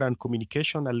of PR and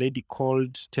communication, a lady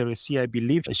called Teresia, I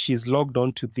believe. She's logged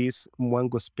on to these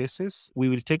Mwango spaces. We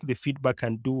will take the feedback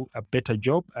and do a better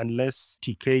job, unless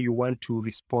TK, you want to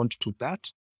respond to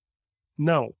that.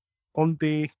 Now, on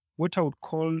the what I would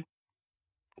call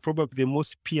probably the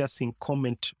most piercing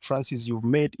comment, Francis, you've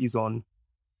made is on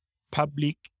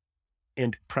public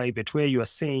and private, where you are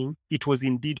saying it was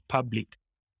indeed public.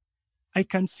 I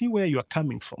can see where you are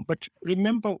coming from. But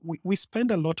remember, we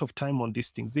spend a lot of time on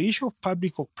these things. The issue of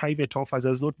public or private offers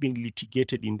has not been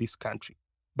litigated in this country,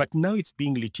 but now it's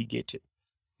being litigated.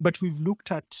 But we've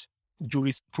looked at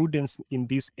jurisprudence in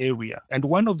this area. And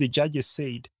one of the judges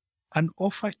said, an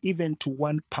offer even to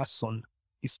one person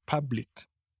is public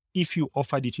if you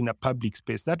offered it in a public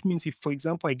space. That means if, for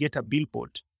example, I get a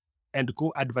billboard and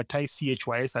go advertise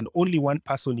CHYS and only one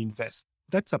person invests,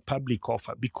 that's a public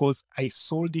offer because I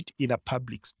sold it in a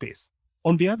public space.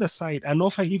 On the other side, an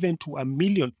offer even to 1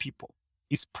 million people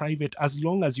is private as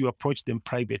long as you approach them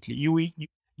privately.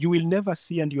 You will never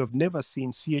see, and you have never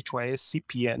seen CHYS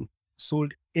CPN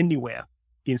sold anywhere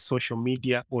in social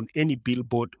media, on any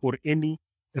billboard or any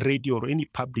radio or any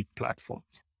public platform.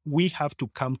 We have to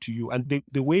come to you. And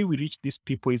the way we reach these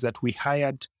people is that we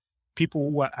hired people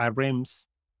who were RMs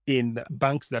in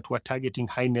banks that were targeting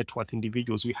high net worth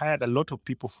individuals. We hired a lot of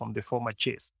people from the former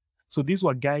Chase. So these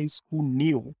were guys who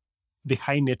knew the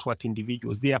high net worth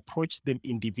individuals. They approached them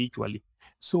individually.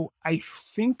 So I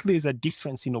think there's a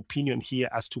difference in opinion here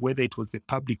as to whether it was the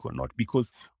public or not,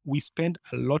 because we spend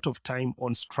a lot of time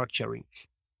on structuring.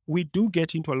 We do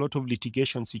get into a lot of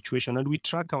litigation situation and we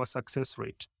track our success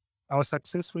rate. Our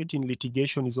success rate in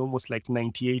litigation is almost like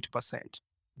 98%.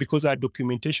 Because our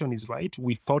documentation is right,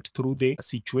 we thought through the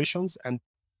situations, and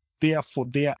therefore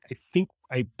I think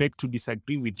I beg to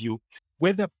disagree with you.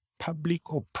 Whether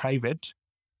public or private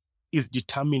is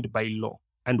determined by law,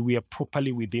 and we are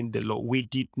properly within the law. We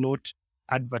did not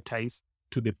advertise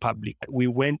to the public. We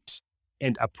went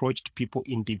and approached people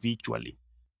individually.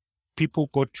 People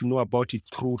got to know about it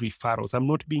through referrals. I'm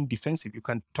not being defensive. You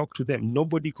can talk to them.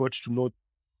 Nobody got to know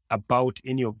about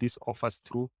any of these offers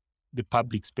through the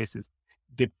public spaces.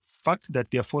 The fact that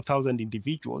there are 4,000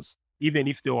 individuals, even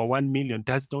if there were 1 million,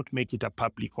 does not make it a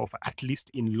public offer, at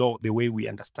least in law, the way we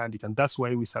understand it. And that's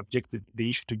why we subject the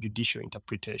issue to judicial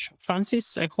interpretation.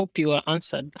 Francis, I hope you were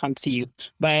answered. Can't see you.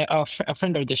 By a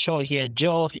friend of the show here,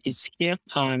 Joe is here.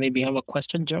 Maybe you have a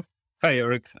question, Joe? Hi,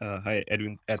 Eric. Hi,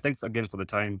 Edwin. Thanks again for the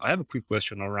time. I have a quick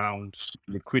question around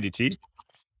liquidity.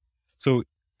 So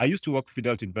I used to work for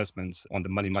Fidelity Investments on the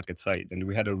money market side, and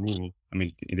we had a rule,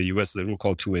 in the US, there's a rule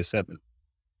called 2A7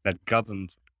 that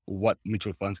governs what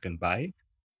mutual funds can buy.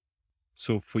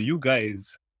 So for you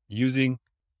guys using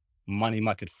money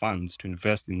market funds to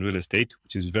invest in real estate,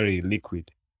 which is very liquid,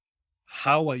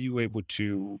 how are you able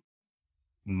to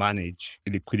manage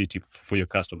liquidity for your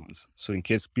customers? So in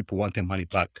case people want their money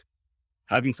back,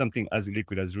 having something as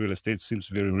liquid as real estate seems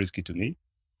very risky to me,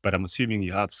 but I'm assuming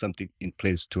you have something in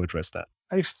place to address that.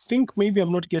 I think maybe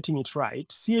I'm not getting it right.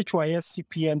 CHYS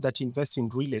CPN that invest in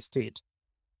real estate,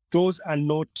 those are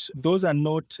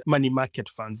not money market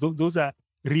funds. Those are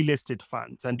real estate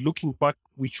funds. And looking back,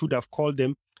 we should have called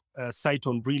them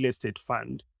Cytonn Real Estate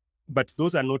Fund. But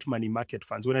those are not money market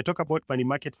funds. When I talk about money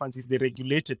market funds, it's the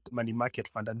regulated money market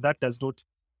fund. And that does not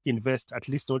invest, at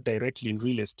least not directly, in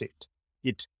real estate.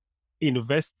 It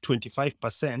invests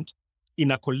 25%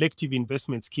 in a collective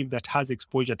investment scheme that has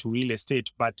exposure to real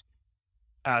estate, but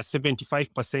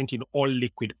 75% in all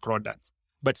liquid products.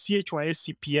 But CHYS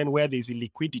CPN, where there's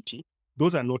liquidity,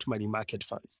 those are not money market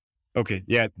funds. Okay,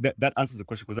 yeah, that answers the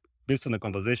question, because based on the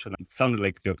conversation, it sounded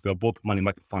like they're both money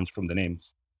market funds from the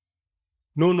names.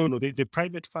 No. The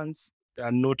private funds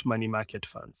are not money market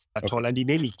funds at all. And in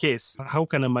any case, how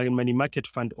can a money market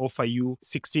fund offer you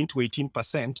 16 to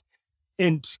 18%?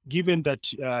 And given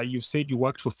that you've said you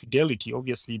worked for Fidelity,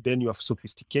 obviously then you are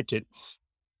sophisticated.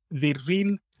 The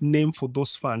real name for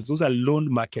those funds, those are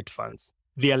loan market funds.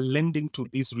 They are lending to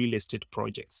these real estate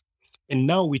projects. And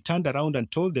now we turned around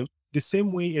and told them the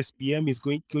same way SBM is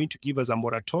going to give us a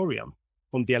moratorium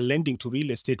on their lending to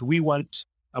real estate, we want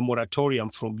a moratorium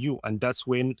from you. And that's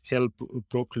when hell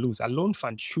broke loose. A loan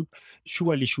fund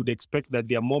should expect that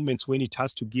there are moments when it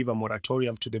has to give a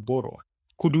moratorium to the borrower.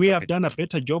 Could we have done a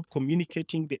better job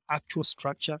communicating the actual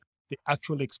structure, the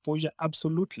actual exposure?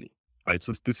 Absolutely. Right.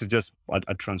 So this is just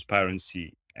a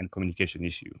transparency and communication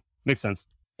issue. Makes sense.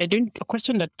 I think a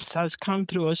question that has come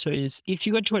through also is if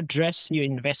you were to address your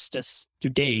investors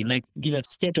today, like give a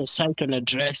state of Cytonn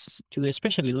address to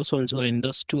especially those ones who are in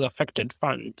those two affected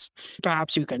funds,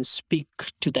 perhaps you can speak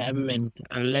to them and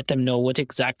let them know what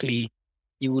exactly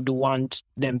you would want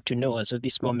them to know as of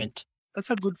this moment. That's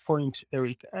a good point,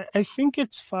 Eric. I think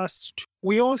it's first,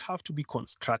 we all have to be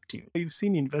constructive. You've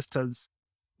seen investors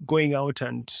going out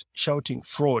and shouting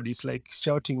fraud. It's like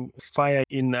shouting fire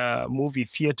in a movie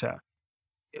theater.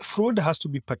 Fraud has to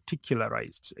be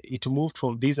particularized. It moved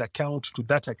from this account to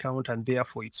that account, and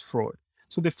therefore it's fraud.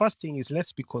 So the first thing is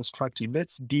let's be constructive.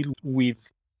 Let's deal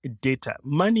with data.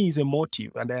 Money is a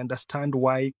motive, and I understand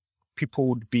why people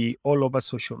would be all over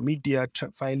social media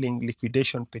filing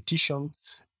liquidation petition,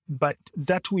 but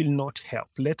that will not help.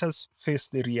 Let us face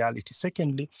the reality.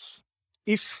 Secondly,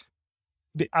 if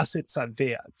the assets are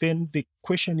there, then the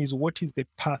question is what is the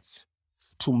path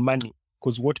to money?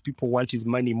 Because what people want is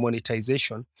money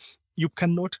monetization. You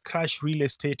cannot crash real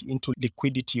estate into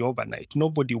liquidity overnight.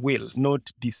 Nobody will,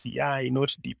 not DCI,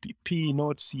 not DPP,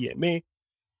 not CMA.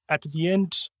 At the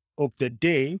end of the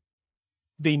day,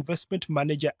 the investment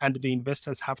manager and the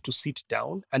investors have to sit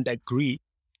down and agree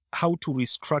how to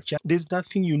restructure. There's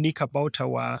nothing unique about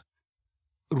our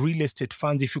real estate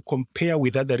funds. If you compare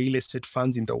with other real estate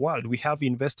funds in the world, we have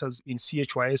investors in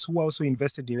CHYS who also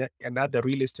invested in other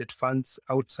real estate funds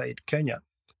outside Kenya,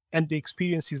 and the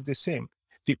experience is the same.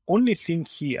 The only thing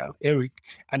here, Eric,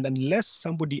 and unless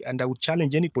somebody, and I would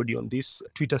challenge anybody on this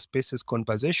Twitter Spaces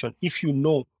conversation, if you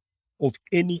know of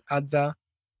any other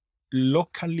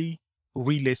locally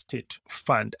real estate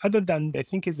fund, other than I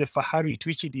think is the Fahari,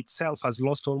 which it itself has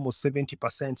lost almost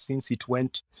 70% since it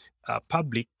went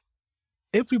public.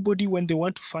 Everybody, when they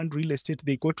want to fund real estate,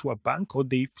 they go to a bank or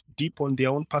they dip on their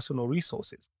own personal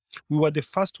resources. We were the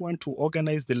first one to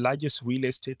organize the largest real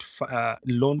estate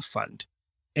loan fund.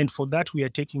 And for that, we are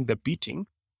taking the beating.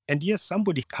 And yes,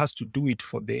 somebody has to do it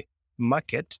for the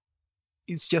market.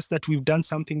 It's just that we've done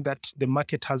something that the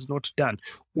market has not done.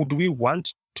 Would we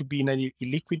want to be in an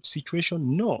illiquid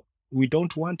situation? No, we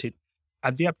don't want it.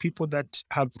 Are there people that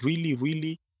have really,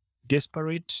 really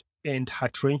desperate and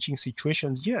heart-wrenching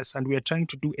situations? Yes, and we are trying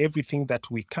to do everything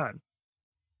that we can.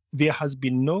 There has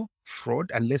been no fraud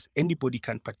unless anybody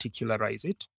can particularize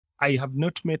it. I have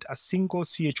not met a single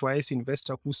CHYS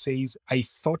investor who says, I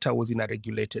thought I was in a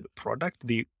regulated product.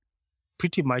 They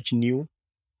pretty much knew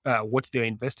what they were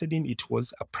invested in. It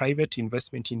was a private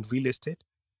investment in real estate.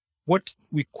 What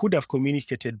we could have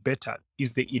communicated better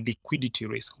is the illiquidity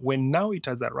risk. When now it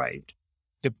has arrived,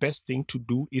 the best thing to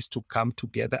do is to come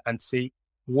together and say,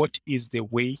 what is the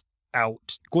way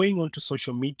out? Going onto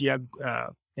social media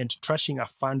and trashing a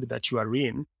fund that you are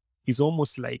in is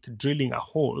almost like drilling a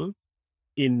hole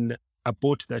in a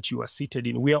boat that you are seated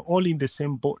in. We are all in the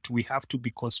same boat. We have to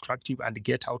be constructive and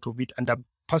get out of it. And I'm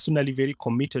personally very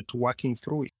committed to working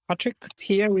through it. Patrick,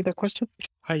 here with a question.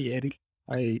 Hi, Eric.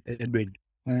 Hi, Edwin.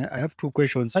 I have two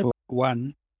questions.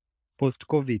 One,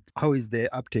 post-COVID, how is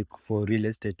the uptake for real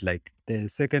estate like? The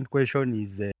second question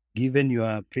is, given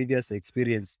your previous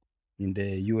experience in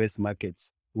the US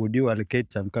markets, would you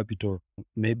allocate some capital,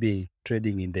 maybe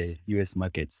trading in the US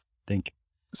markets? Thank you.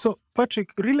 So, Patrick,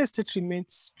 real estate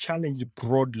remains challenged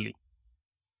broadly.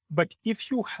 But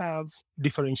if you have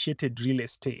differentiated real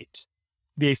estate,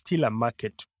 there is still a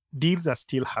market. Deals are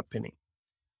still happening.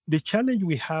 The challenge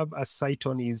we have as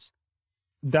Cytonn is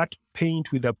that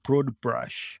paint with a broad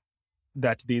brush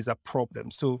that there's a problem.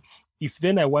 So if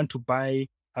then I want to buy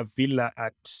a villa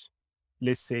at,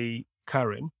 let's say,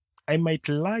 Karen, I might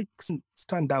like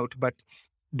stand out, but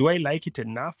do I like it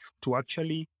enough to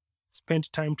actually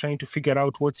spend time trying to figure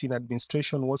out what's in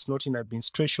administration, what's not in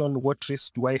administration, what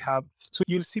risks do I have? So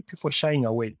you'll see people shying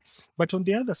away. But on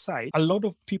the other side, a lot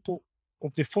of people,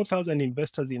 of the 4,000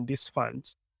 investors in these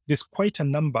funds, there's quite a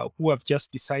number who have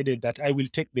just decided that I will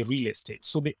take the real estate.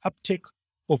 So the uptake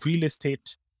of real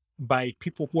estate by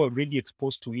people who are already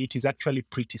exposed to it is actually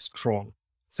pretty strong.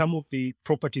 Some of the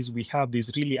properties we have, there's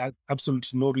really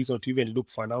absolutely no reason to even look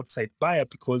for an outside buyer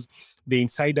because the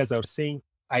insiders are saying,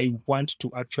 I want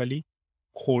to actually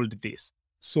hold this.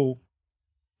 So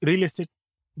real estate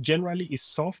generally is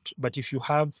soft, but if you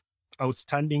have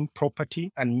outstanding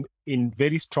property and in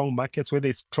very strong markets, whether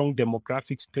it's strong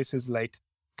demographics, places like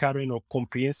Karen or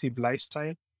comprehensive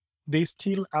lifestyle, there's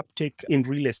still uptake in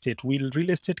real estate. Will real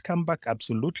estate come back?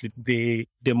 Absolutely. The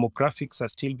demographics are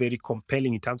still very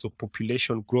compelling in terms of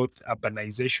population growth,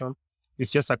 urbanization.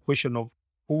 It's just a question of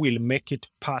who will make it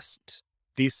past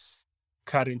this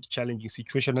current challenging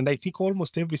situation. And I think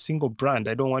almost every single brand,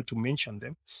 I don't want to mention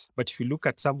them, but if you look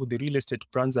at some of the real estate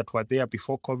brands that were there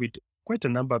before COVID, quite a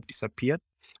number have disappeared.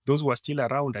 Those who are still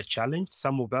around are challenged.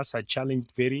 Some of us are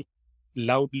challenged very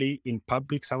loudly in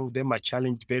public. Some of them are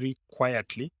challenged very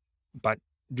quietly. But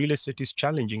real estate is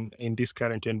challenging in this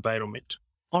current environment.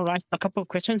 All right, a couple of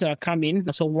questions are coming.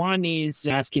 So one is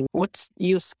asking, what's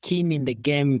your skin in the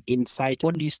game in Cytonn?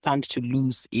 What do you stand to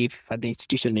lose if the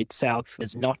institution itself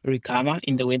does not recover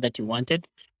in the way that you wanted?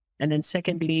 And then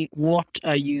secondly, what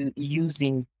are you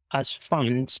using as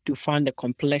funds to fund the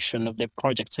completion of the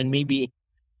projects, and maybe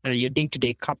your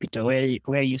day-to-day capital, where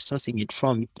are you sourcing it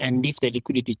from? And if the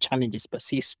liquidity challenges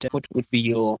persist, what would be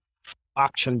your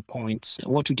action points?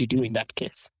 What would you do in that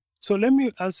case? So let me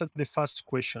answer the first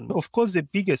question. Of course, the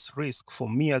biggest risk for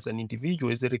me as an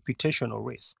individual is the reputational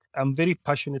risk. I'm very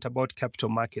passionate about capital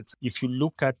markets. If you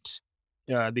look at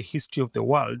the history of the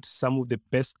world, some of the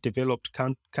best developed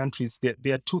countries,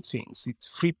 there are two things. It's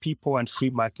free people and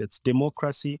free markets,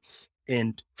 democracy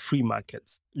and free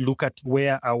markets. Look at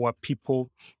where our people,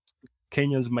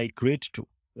 Kenyans, migrate to.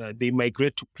 They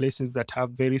migrate to places that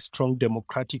have very strong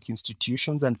democratic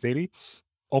institutions and very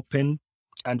open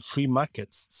and free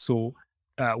markets. So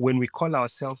when we call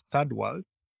ourselves third world,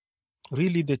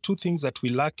 really the two things that we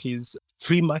lack is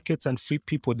free markets and free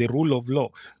people, the rule of law.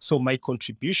 So my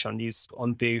contribution is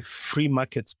on the free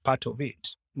markets part of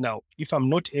it. Now, if I'm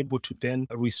not able to then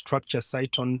restructure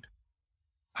Cytonn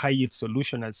high yield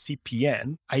solution as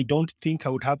CPN, I don't think I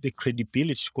would have the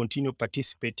credibility to continue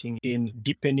participating in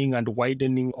deepening and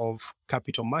widening of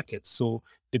capital markets. So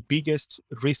the biggest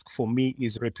risk for me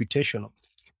is reputational.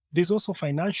 There's also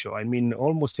financial. I mean,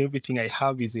 almost everything I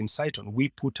have is in Cytonn. We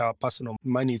put our personal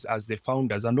monies as the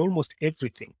founders and almost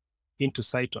everything into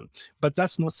Cytonn. But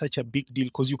that's not such a big deal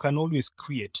because you can always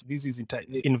create. This is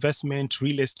investment,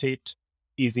 real estate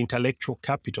is intellectual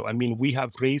capital. I mean, we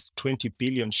have raised 20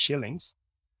 billion shillings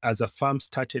as a firm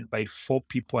started by 4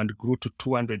 people and grew to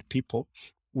 200 people.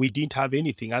 We didn't have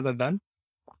anything other than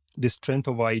the strength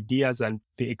of our ideas and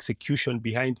the execution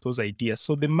behind those ideas.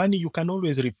 So the money you can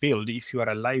always rebuild if you are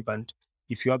alive and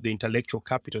if you have the intellectual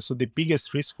capital. So the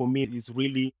biggest risk for me is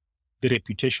really the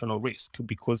reputational risk,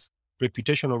 because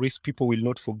reputational risk, people will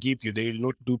not forgive you. They will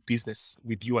not do business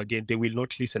with you again. They will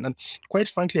not listen. And quite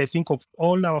frankly, I think of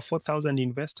all our 4,000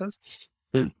 investors,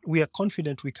 we are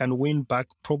confident we can win back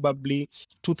probably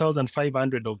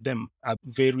 2,500 of them are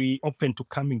very open to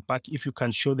coming back if you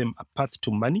can show them a path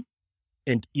to money.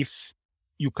 And if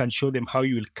you can show them how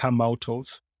you will come out of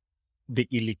the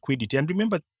illiquidity. And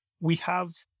remember, we have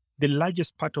the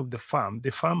largest part of the firm.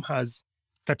 The firm has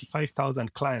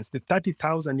 35,000 clients. The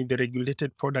 30,000 in the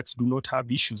regulated products do not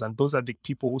have issues. And those are the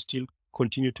people who still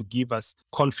continue to give us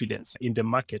confidence in the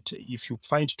market. If you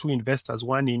find two investors,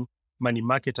 one in money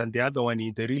market and the other one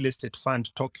in the real estate fund,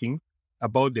 talking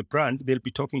about the brand, they'll be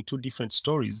talking two different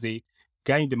stories. The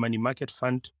guy in the money market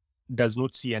fund does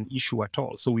not see an issue at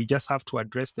all. So we just have to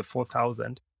address the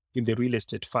 4,000 in the real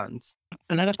estate funds.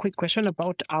 Another quick question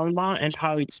about Alma and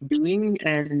how it's doing,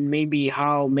 and maybe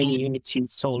how many units you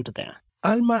sold there.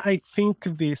 Alma, I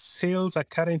think the sales are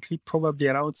currently probably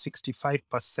around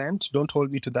 65%. Don't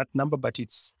hold me to that number, but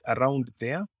it's around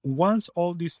there. Once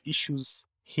all these issues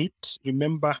hit,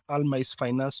 remember Alma is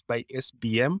financed by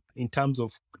SBM in terms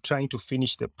of trying to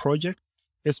finish the project.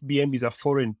 SBM is a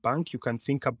foreign bank. You can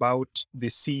think about the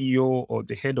CEO or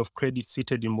the head of credit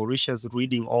seated in Mauritius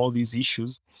reading all these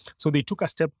issues. So they took a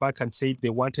step back and said they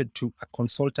wanted a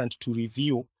consultant to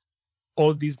review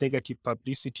all this negative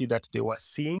publicity that they were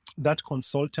seeing. That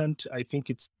consultant, I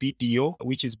think it's BDO,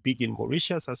 which is big in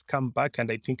Mauritius, has come back,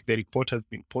 and I think the report has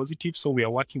been positive. So we are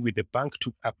working with the bank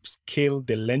to upscale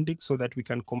the lending so that we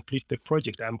can complete the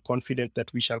project. I'm confident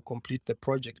that we shall complete the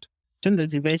project.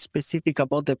 That's very specific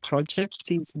about the project.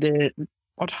 Is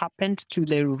what happened to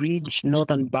the Ridge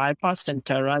Northern Bypass and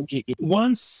Taraji?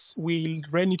 Once we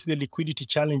ran into the liquidity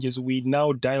challenges, we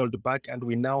now dialed back and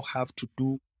we now have to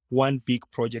do one big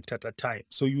project at a time.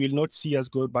 So you will not see us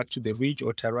go back to the Ridge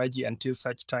or Taraji until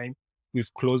such time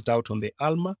we've closed out on the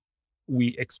Alma.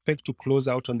 We expect to close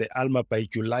out on the Alma by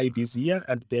July this year,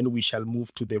 and then we shall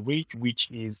move to the Ridge, which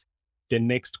is the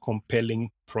next compelling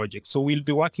project. So we'll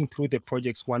be working through the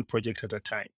projects one project at a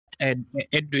time. And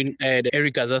Edwin and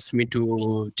Eric has asked me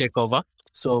to take over.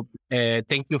 So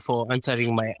thank you for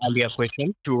answering my earlier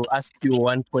question. To ask you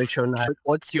one question,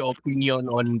 what's your opinion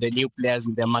on the new players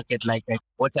in the market? Like,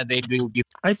 what are they doing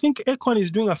different? I think Econ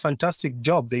is doing a fantastic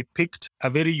job. They picked a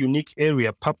very unique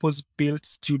area, purpose-built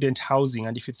student housing.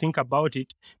 And if you think about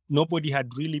it, nobody had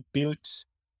really built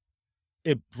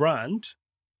a brand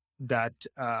that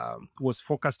was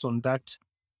focused on that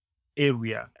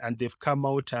area, and they've come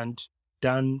out and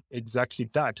done exactly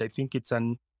that. I think it's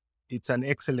an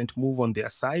excellent move on their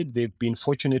side. They've been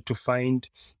fortunate to find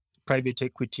private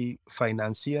equity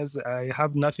financiers. I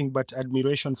have nothing but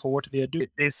admiration for what they are doing.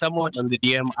 There's someone on the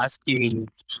DM asking,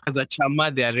 as a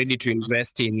chama, they are ready to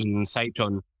invest in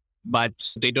Cytonn, but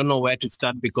they don't know where to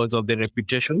start because of the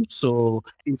reputation. So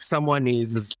if someone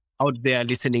is out there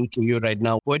listening to you right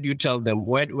now, what do you tell them?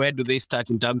 Where do they start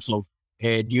in terms of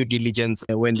due diligence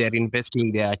when they're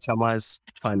investing their chama's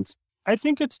funds? I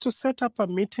think it's to set up a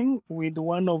meeting with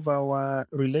one of our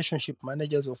relationship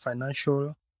managers or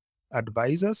financial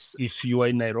advisors. If you are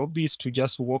in Nairobi, is to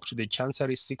just walk to the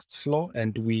Chancery 6th floor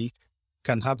and we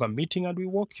can have a meeting and we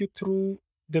walk you through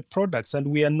the products. And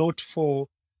we are not for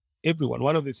everyone.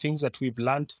 One of the things that we've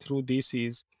learned through this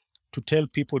is to tell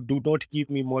people, do not give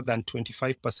me more than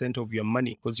 25% of your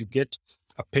money, because you get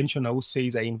a pensioner who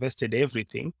says, I invested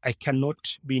everything. I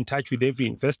cannot be in touch with every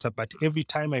investor, but every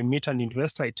time I meet an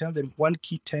investor, I tell them one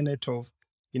key tenet of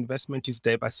investment is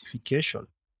diversification.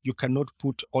 You cannot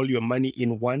put all your money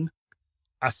in one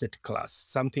asset class.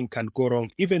 Something can go wrong.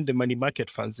 Even the money market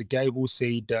funds, the guy who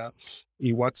said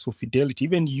he works for Fidelity,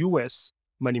 even US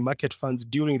money market funds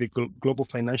during the global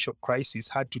financial crisis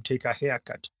had to take a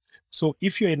haircut. So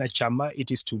if you're in a chama,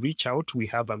 it is to reach out. We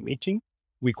have a meeting.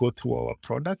 We go through our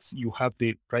products. You have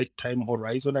the right time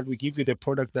horizon and we give you the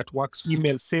product that works.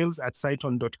 Email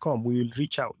sales@cytonn.com. We will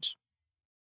reach out.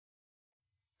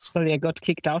 Sorry, I got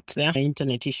kicked out there.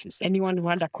 Internet issues. Anyone who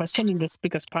had a question in the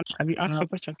speaker's panel? Have you asked a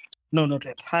question? No, not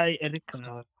yet. Hi, Eric.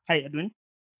 Hi, Edwin.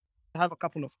 I have a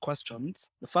couple of questions.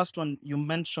 The first one, you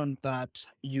mentioned that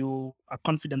you are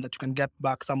confident that you can get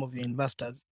back some of your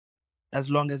investors as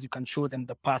long as you can show them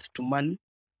the path to money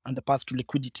and the path to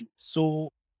liquidity. So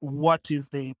what is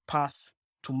the path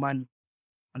to money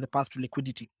and the path to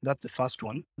liquidity? That's the first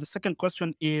one. The second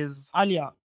question is, earlier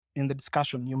in the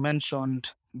discussion, you mentioned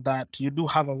that you do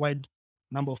have a wide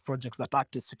number of projects that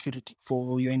act as security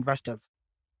for your investors.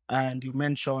 And you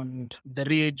mentioned the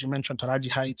Ridge, you mentioned Taraji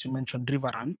Heights, you mentioned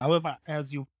Riverrun. However,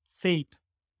 as you said,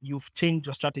 you've changed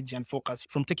your strategy and focus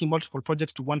from taking multiple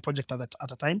projects to one project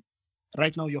at a time.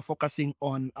 Right now, you're focusing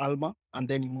on Alma, and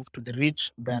then you move to the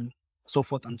Ridge, then so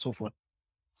forth and so forth.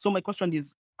 So my question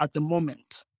is, at the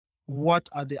moment, what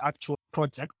are the actual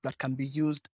projects that can be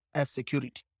used as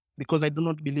security? Because I do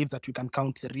not believe that you can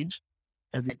count the Ridge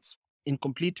as it's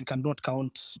incomplete. You cannot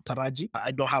count Taraji.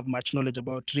 I don't have much knowledge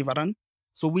about Riverrun.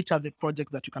 So which are the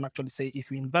projects that you can actually say,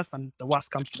 if you invest and the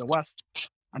worst comes to the worst?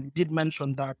 And you did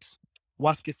mention that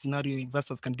worst case scenario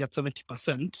investors can get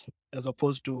 70%, as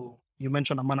opposed to, you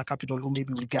mentioned Amana Capital, who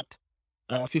maybe will get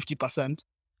 50%.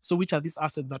 So which are these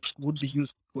assets that would be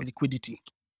used for liquidity?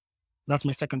 That's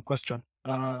my second question.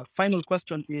 Final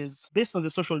question is, based on the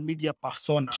social media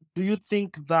persona, do you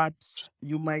think that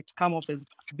you might come off as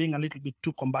being a little bit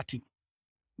too combative?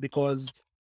 Because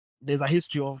there's a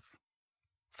history of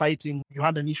fighting. You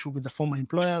had an issue with the former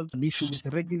employers, an issue with the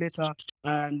regulator.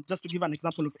 And just to give an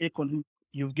example of Akon, who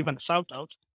you've given a shout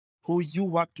out, who you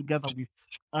worked together with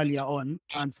earlier on.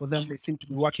 And for them, they seem to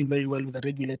be working very well with the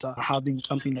regulator, having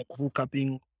something like VUCA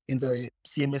being in the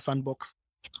CMA sandbox.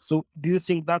 So do you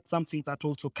think that's something that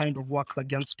also kind of works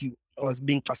against you, or is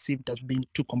being perceived as being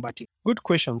too combative? Good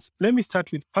questions. Let me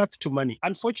start with path to money.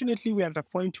 Unfortunately, we are at a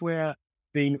point where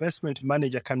the investment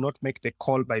manager cannot make the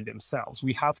call by themselves.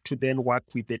 We have to then work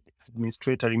with the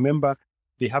administrator. Remember,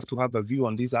 they have to have a view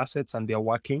on these assets and they're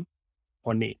working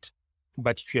on it.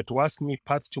 But if you had to ask me,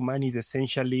 path to money is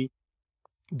essentially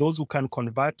those who can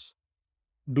convert,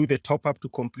 do the top up to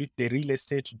complete the real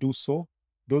estate, do so.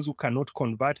 Those who cannot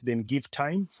convert, then give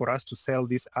time for us to sell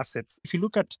these assets. If you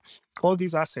look at all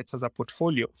these assets as a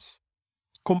portfolio,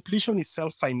 completion is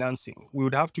self-financing. We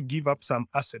would have to give up some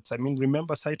assets. I mean,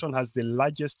 remember, Cytonn has the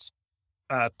largest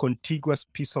contiguous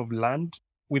piece of land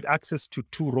with access to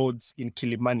 2 roads in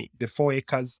Kilimani, the 4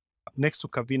 acres next to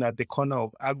Kavina at the corner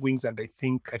of Agwings, and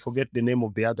I forget the name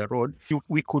of the other road.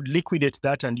 We could liquidate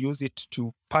that and use it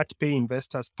to part pay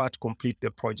investors, part complete the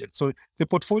project. So the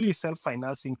portfolio is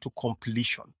self-financing to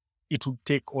completion. It would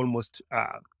take almost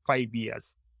 5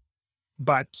 years.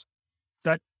 But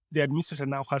that the administrator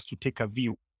now has to take a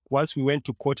view. Once we went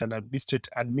to court and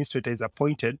administrator is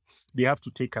appointed, they have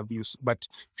to take a view. But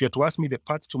if you have to ask me, the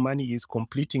path to money is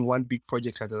completing one big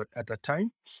project at a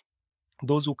time.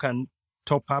 Those who can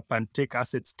top up and take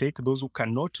assets, take. Those who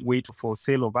cannot, wait for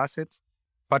sale of assets.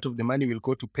 Part of the money will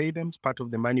go to pay them. Part of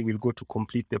the money will go to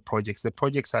complete the projects. The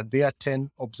projects are there,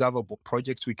 10 observable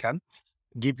projects. We can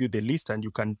give you the list and you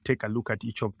can take a look at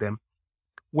each of them.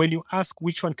 When you ask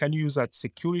which one can you use as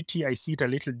security, I see it a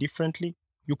little differently.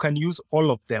 You can use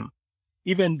all of them.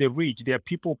 Even the Ridge, there are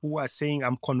people who are saying,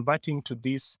 I'm converting to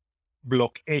this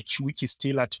block H, which is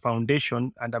still at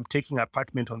foundation, and I'm taking an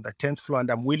apartment on the 10th floor,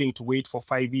 and I'm willing to wait for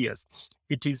 5 years.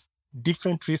 It is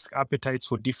different risk appetites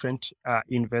for different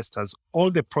investors.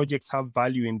 All the projects have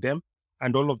value in them,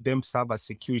 and all of them serve as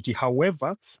security.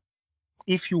 However,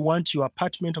 if you want your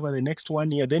apartment over the next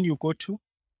 1 year, then you go to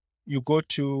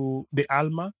the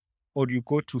Alma, or you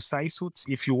go to Cytonn.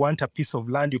 If you want a piece of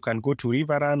land, you can go to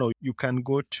Riverrun, or you can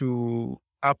go to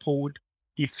Applewood.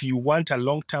 If you want a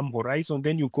long-term horizon,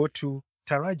 then you go to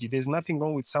Taraji. There's nothing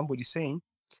wrong with somebody saying,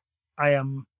 I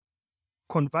am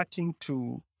converting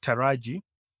to Taraji,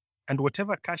 and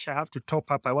whatever cash I have to top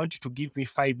up, I want you to give me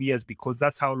 5 years, because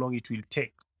that's how long it will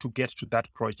take to get to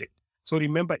that project. So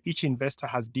remember, each investor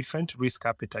has different risk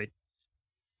appetite.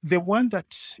 The one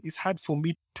that is hard for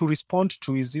me to respond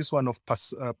to is this one of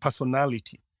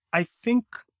personality. I think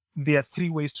there are 3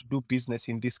 ways to do business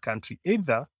in this country.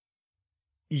 Either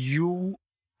you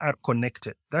are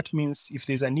connected. That means if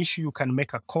there's an issue, you can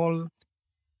make a call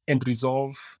and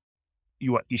resolve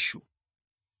your issue.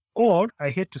 Or,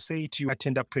 I hate to say it, you're an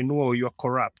entrepreneur, or you're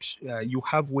corrupt. You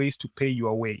have ways to pay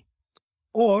your way.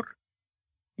 Or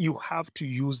you have to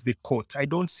use the court. I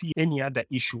don't see any other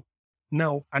issue.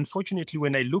 Now, unfortunately,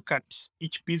 when I look at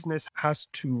each business has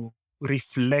to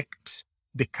reflect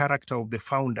the character of the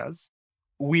founders.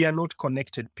 We are not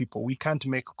connected people. We can't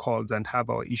make calls and have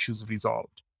our issues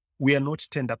resolved. We are not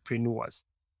tenderpreneurs.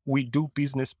 We do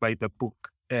business by the book.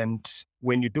 And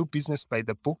when you do business by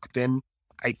the book, then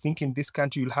I think in this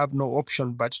country, you'll have no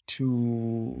option but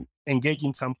to engage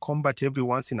in some combat every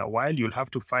once in a while. You'll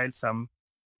have to file some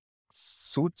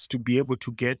suits to be able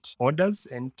to get orders.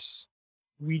 And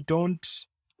we don't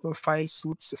file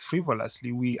suits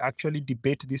frivolously. We actually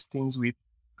debate these things with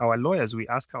our lawyers. We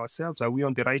ask ourselves, are we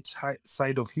on the right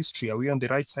side of history? Are we on the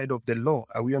right side of the law?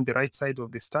 Are we on the right side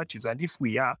of the statutes? And if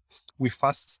we are, we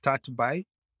first start by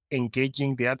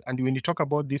engaging the other. And when you talk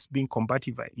about this being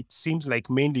combative, it seems like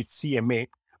mainly CMA.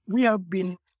 We have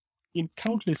been in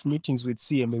countless meetings with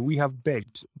CMA. We have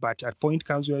begged, but a point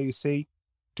comes where you say,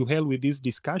 to hell with these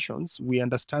discussions. We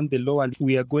understand the law and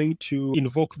we are going to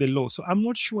invoke the law. So I'm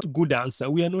not sure good answer.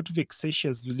 We are not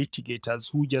vexatious litigators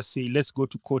who just say, let's go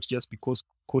to court just because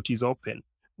court is open.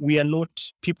 We are not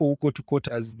people who go to court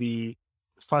as the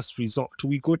first resort.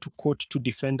 We go to court to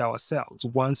defend ourselves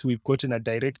once we've gotten a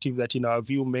directive that in our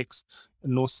view makes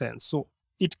no sense. So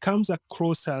it comes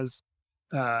across as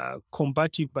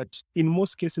combative, but in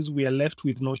most cases we are left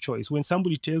with no choice. When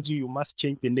somebody tells you you must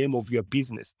change the name of your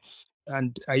business,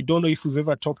 and I don't know if we've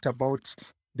ever talked about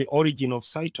the origin of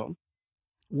Cytonn.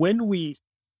 When we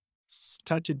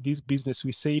started this business,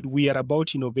 we said we are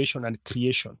about innovation and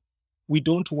creation. We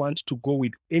don't want to go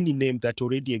with any name that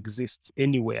already exists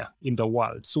anywhere in the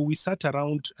world. So we sat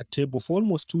around a table for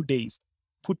almost 2 days,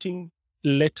 putting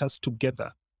letters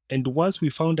together. And once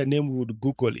we found a name, we would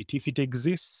Google it. If it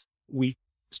exists, we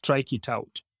strike it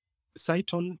out.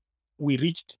 Cytonn, we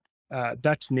reached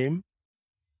that name.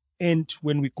 And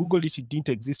when we Googled it, it didn't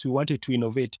exist. We wanted to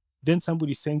innovate. Then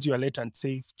somebody sends you a letter and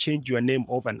says, change your name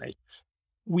overnight.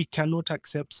 We cannot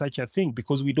accept such a thing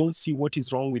because we don't see what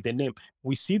is wrong with the name.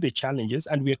 We see the challenges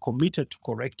and we are committed to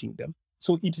correcting them.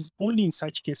 So it is only in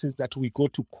such cases that we go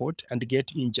to court and get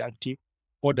injunctive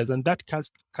orders. And that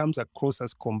comes across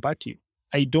as combative.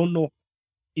 I don't know.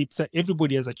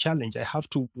 Everybody has a challenge. I have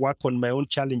to work on my own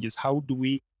challenges. How do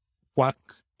we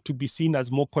work to be seen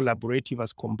as more collaborative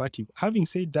as combative? Having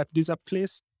said that, there's a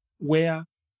place where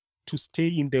to stay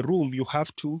in the room, you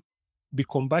have to be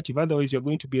combative. Otherwise, you're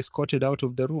going to be escorted out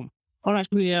of the room. All right,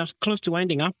 we are close to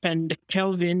winding up. And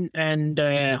Kelvin and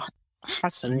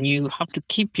Hassan, you have to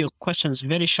keep your questions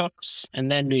very short.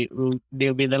 And then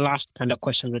they'll be the last kind of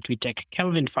questions that we take.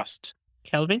 Kelvin first.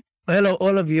 Kelvin? Hello,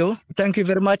 all of you. Thank you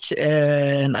very much.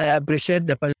 And I appreciate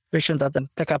the participation that I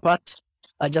take a part.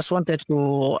 I just wanted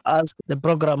to ask the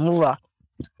program mover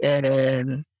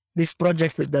and this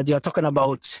project that you're talking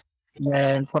about.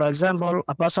 And for example,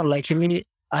 a person like me,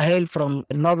 I hail from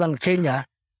northern Kenya.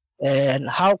 And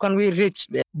how can we reach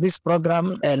this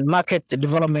program and market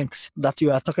development that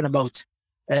you are talking about?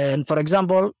 And for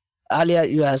example, earlier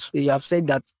you have said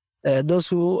that those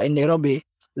who in Nairobi,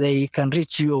 they can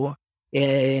reach you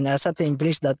in a certain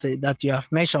place that you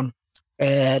have mentioned.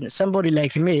 And somebody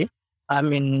like me,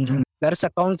 I'm in Garissa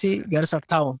County, Garissa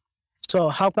Town. So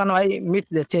how can I meet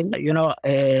the team,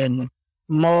 and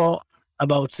more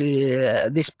about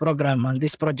this program and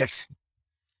this project?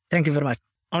 Thank you very much.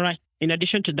 All right. In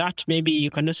addition to that, maybe you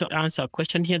can also answer a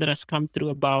question here that has come through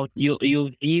about your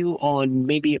view on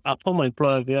maybe a former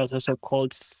employer of yours also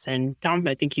called Cytonn.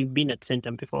 I think you've been at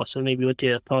Cytonn before, so maybe what are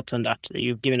your thoughts on that?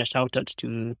 You've given a shout out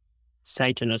to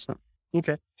Cytonn also.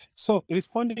 Okay. So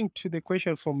responding to the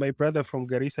question from my brother from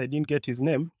Garissa, I didn't get his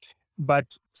name.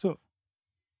 But so,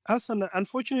 Hassan,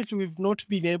 unfortunately, we've not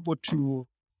been able to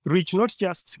reach not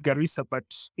just Garissa, but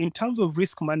in terms of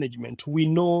risk management, we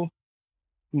know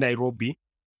Nairobi.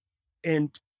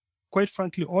 And quite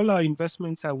frankly, all our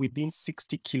investments are within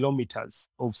 60 kilometers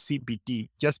of CBD,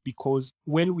 just because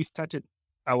when we started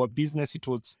our business, it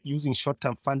was using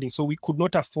short-term funding. So we could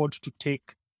not afford to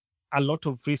take a lot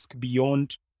of risk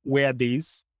beyond where there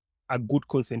is a good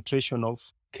concentration of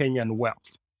Kenyan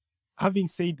wealth. Having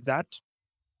said that,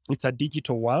 it's a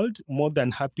digital world. More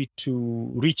than happy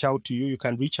to reach out to you. You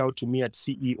can reach out to me at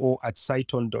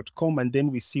ceo@cytonn.com, and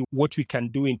then we see what we can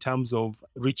do in terms of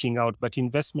reaching out. But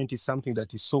investment is something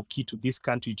that is so key to this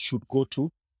country. It should go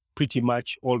to pretty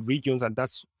much all regions, and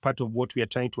that's part of what we are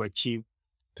trying to achieve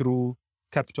through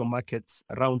Capital Markets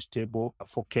Roundtable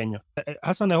for Kenya.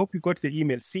 Hassan, I hope you got the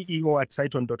email,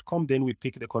 ceo@cytonn.com, then we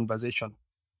pick the conversation.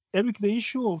 Eric, the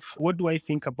issue of what do I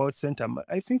think about Centum?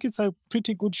 I think it's a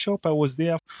pretty good shop. I was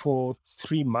there for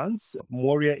 3 months.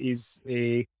 Moria is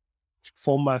a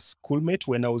former schoolmate.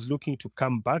 When I was looking to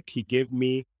come back, he gave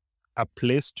me a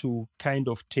place to kind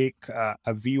of take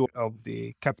a view of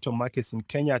the capital markets in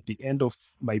Kenya at the end of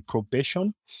my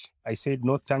probation. I said,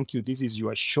 no, thank you. This is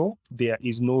your show. There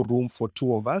is no room for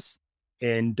two of us.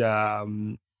 And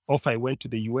off I went to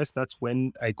the US. That's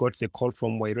when I got the call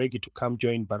from Wairegi to come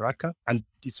join Baraka. And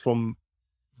it's from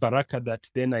Baraka that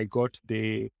then I got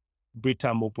the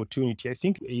Britam opportunity. I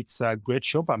think it's a great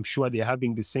shop. I'm sure they're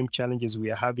having the same challenges we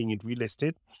are having in real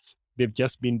estate. They've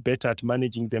just been better at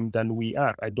managing them than we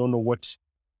are. I don't know what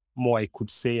more I could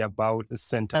say about the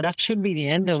center. That should be the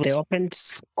end of the open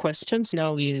questions.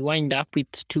 Now we wind up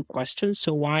with 2 questions.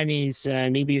 So one is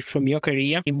maybe from your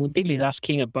career. Mudil is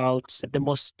asking about the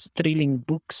most thrilling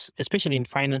books, especially in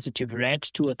finance, that you've read,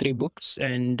 2 or 3 books.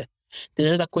 And there's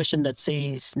another question that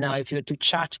says, now, if you were to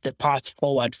chart the path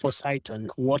forward for Cytonn,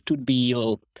 what would be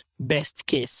your best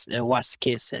case, worst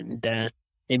case, and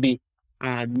maybe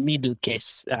middle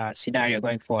case scenario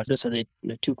going forward? Those are the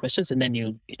 2 questions, and then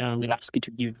we'll ask you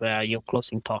to give your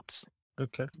closing thoughts.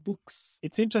 Okay. Books.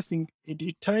 It's interesting.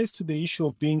 It ties to the issue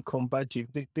of being combative.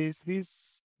 There's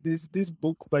this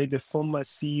book by the former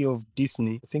CEO of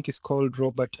Disney. I think it's called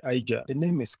Robert Iger. The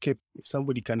name escaped. If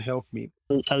somebody can help me.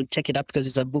 I'll check it up because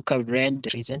it's a book I've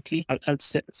read recently. I'll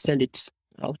send it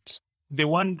out. The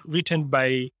one written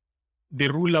by the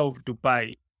ruler of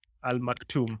Dubai, Al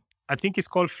Maktoum. I think it's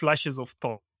called Flashes of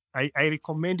Thought. I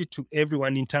recommend it to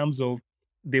everyone in terms of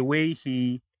the way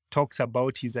he talks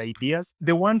about his ideas.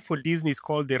 The one for Disney is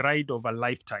called The Ride of a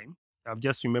Lifetime. I've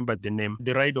just remembered the name,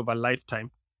 The Ride of a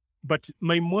Lifetime. But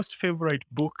my most favorite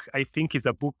book, I think, is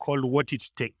a book called What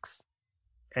It Takes.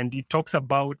 And it talks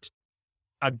about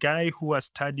a guy who has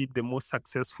studied the most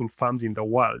successful firms in the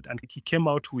world. And he came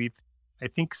out with, I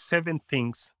think, 7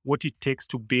 things, what it takes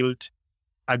to build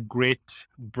a great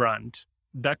brand.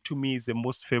 That to me is the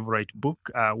most favorite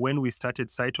book. When we started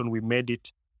Cytonn, we made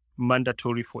it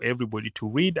mandatory for everybody to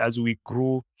read. As we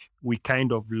grew, we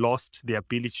kind of lost the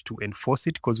ability to enforce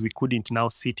it because we couldn't now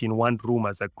sit in one room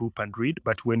as a group and read.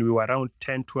 But when we were around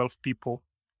 10, 12 people,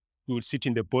 we would sit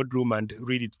in the boardroom and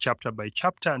read it chapter by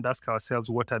chapter and ask ourselves,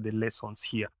 what are the lessons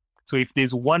here? So if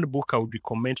there's one book I would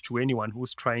recommend to anyone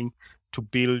who's trying to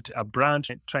build a brand,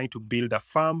 trying to build a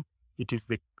firm, it is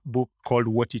the book called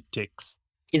What It Takes.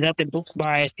 Is that the book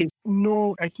by Steve?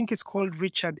 No, I think it's called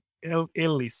Richard L.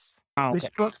 Ellis. Okay. The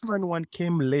Schwartzman one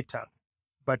came later,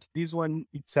 but this one,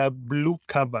 it's a blue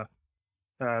cover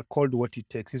called What It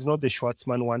Takes. It's not the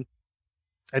Schwartzman one.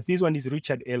 This one is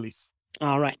Richard Ellis.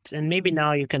 All right. And maybe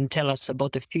now you can tell us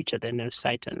about the future then of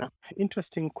Cytonn.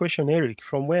 Interesting question, Eric.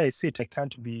 From where I sit, I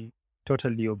can't be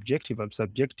totally objective. I'm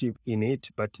subjective in it,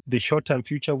 but the short-term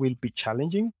future will be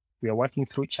challenging. We are working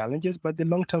through challenges, but the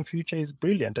long-term future is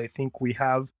brilliant. I think we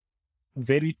have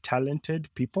very talented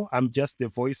people. I'm just the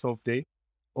voice of the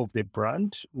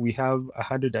brand. We have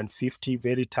 150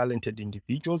 very talented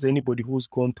individuals. Anybody who's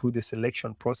gone through the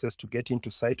selection process to get into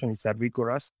Cytonn, it's a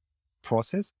rigorous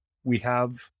process. We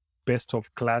have best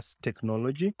of class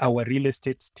technology. Our real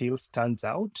estate still stands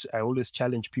out. I always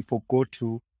challenge people, go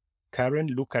to Karen,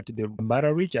 look at the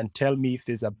Amara Ridge and tell me if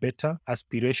there's a better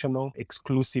aspirational,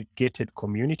 exclusive gated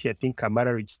community. I think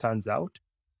Amara Ridge stands out.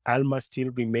 Alma still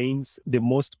remains the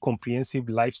most comprehensive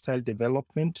lifestyle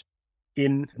development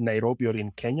in Nairobi or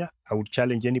in Kenya. I would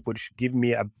challenge anybody to give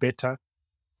me a better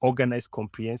organized,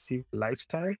 comprehensive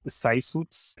lifestyle.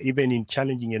 Cysuits, even in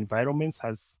challenging environments,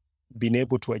 has been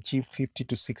able to achieve 50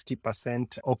 to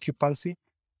 60% occupancy.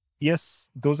 Yes,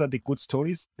 those are the good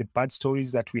stories. The bad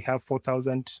stories that we have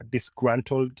 4,000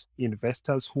 disgruntled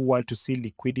investors who want to see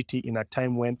liquidity in a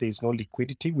time when there is no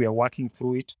liquidity. We are working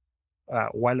through it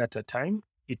one at a time.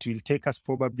 It will take us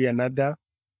probably another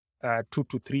 2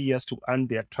 to 3 years to earn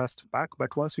their trust back.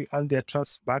 But once we earn their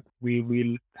trust back, we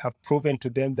will have proven to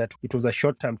them that it was a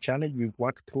short-term challenge. We've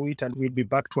worked through it and we'll be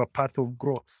back to a path of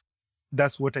growth.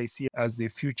 That's what I see as the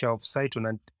future of Cytonn.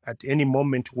 And at any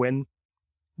moment when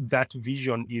that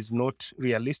vision is not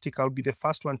realistic, I'll be the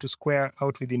first one to square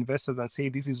out with investors and say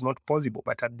this is not possible.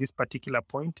 But at this particular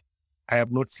point, I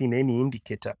have not seen any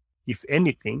indicator. If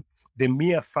anything, the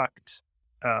mere fact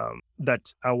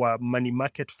that our money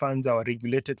market funds, our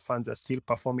regulated funds are still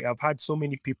performing. I've had so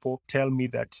many people tell me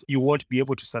that you won't be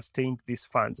able to sustain these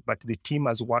funds, but the team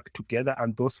has worked together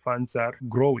and those funds are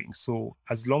growing. So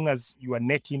as long as your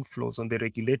net inflows on the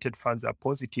regulated funds are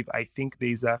positive, I think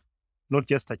there's not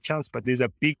just a chance, but there's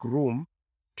a big room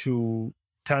to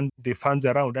turn the funds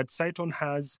around. And Cytonn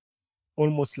has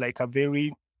almost like a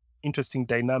very interesting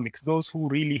dynamics. Those who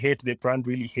really hate the brand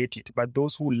really hate it, but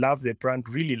those who love the brand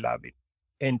really love it.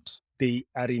 And they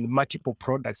are in multiple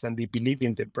products and they believe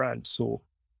in the brand. So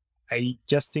I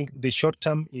just think the short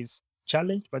term is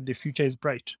challenged, but the future is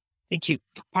bright. Thank you.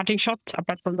 Parting shot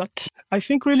apart from that? I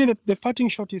think really the parting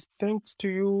shot is thanks to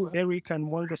you, Eric,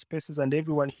 and Wonder Spaces and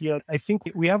everyone here. I think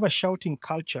we have a shouting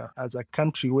culture as a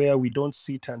country where we don't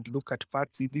sit and look at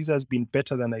facts. This has been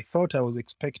better than I thought. I was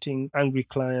expecting angry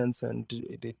clients and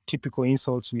the typical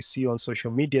insults we see on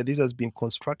social media. This has been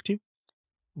constructive.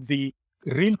 The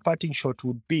real parting shot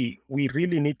would be we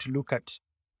really need to look at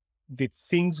the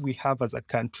things we have as a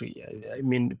country. I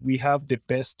mean, we have the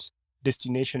best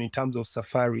destination in terms of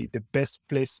safari, the best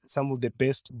place, some of the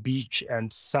best beach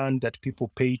and sand that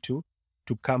people pay to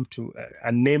come to,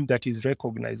 a name that is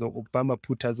recognized. Obama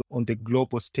put us on the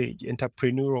global stage,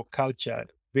 entrepreneurial culture,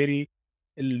 very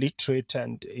literate,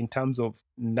 and in terms of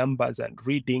numbers and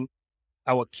reading,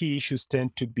 our key issues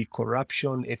tend to be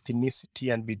corruption,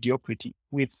 ethnicity, and mediocrity.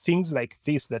 With things like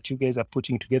this that you guys are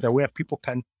putting together, where people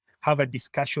can have a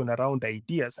discussion around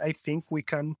ideas, I think we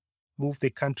can move the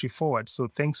country forward. So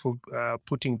thanks for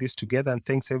putting this together, and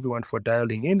thanks everyone for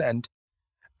dialing in. And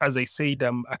as I said,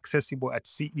 I'm accessible at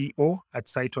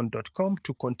ceo@cytonn.com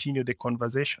to continue the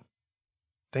conversation.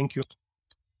 Thank you.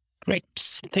 Great.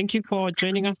 Thank you for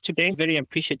joining us today. Very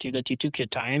appreciative that you took your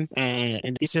time.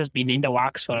 And this has been in the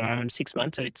works for around 6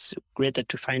 months. So it's great that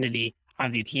to finally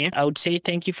have you here. I would say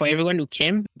thank you for everyone who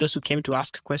came, those who came to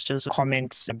ask questions,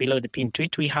 comments below the pinned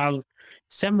tweet. We have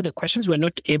some of the questions we're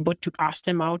not able to ask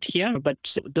them out here,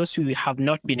 but those who have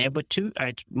not been able to,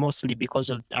 mostly because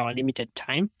of our limited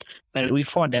time, but we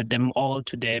forwarded them all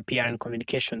to the PR and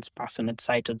communications person at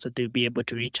Cytonn, so they'll be able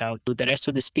to reach out to the rest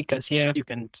of the speakers here. You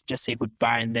can just say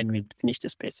goodbye and then we'll finish the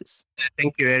spaces.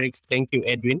 Thank you, Eric. Thank you,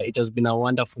 Edwin. It has been a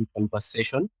wonderful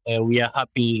conversation. We are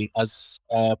happy as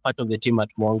part of the team at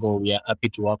Mongo. We are happy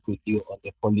to work with you on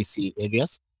the policy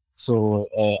areas. So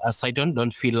as Cytonn,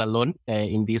 don't feel alone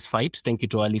in this fight. Thank you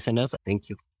to our listeners. Thank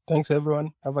you. Thanks,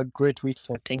 everyone. Have a great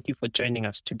weekend. Thank you for joining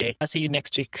us today. I'll see you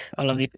next week, all of you.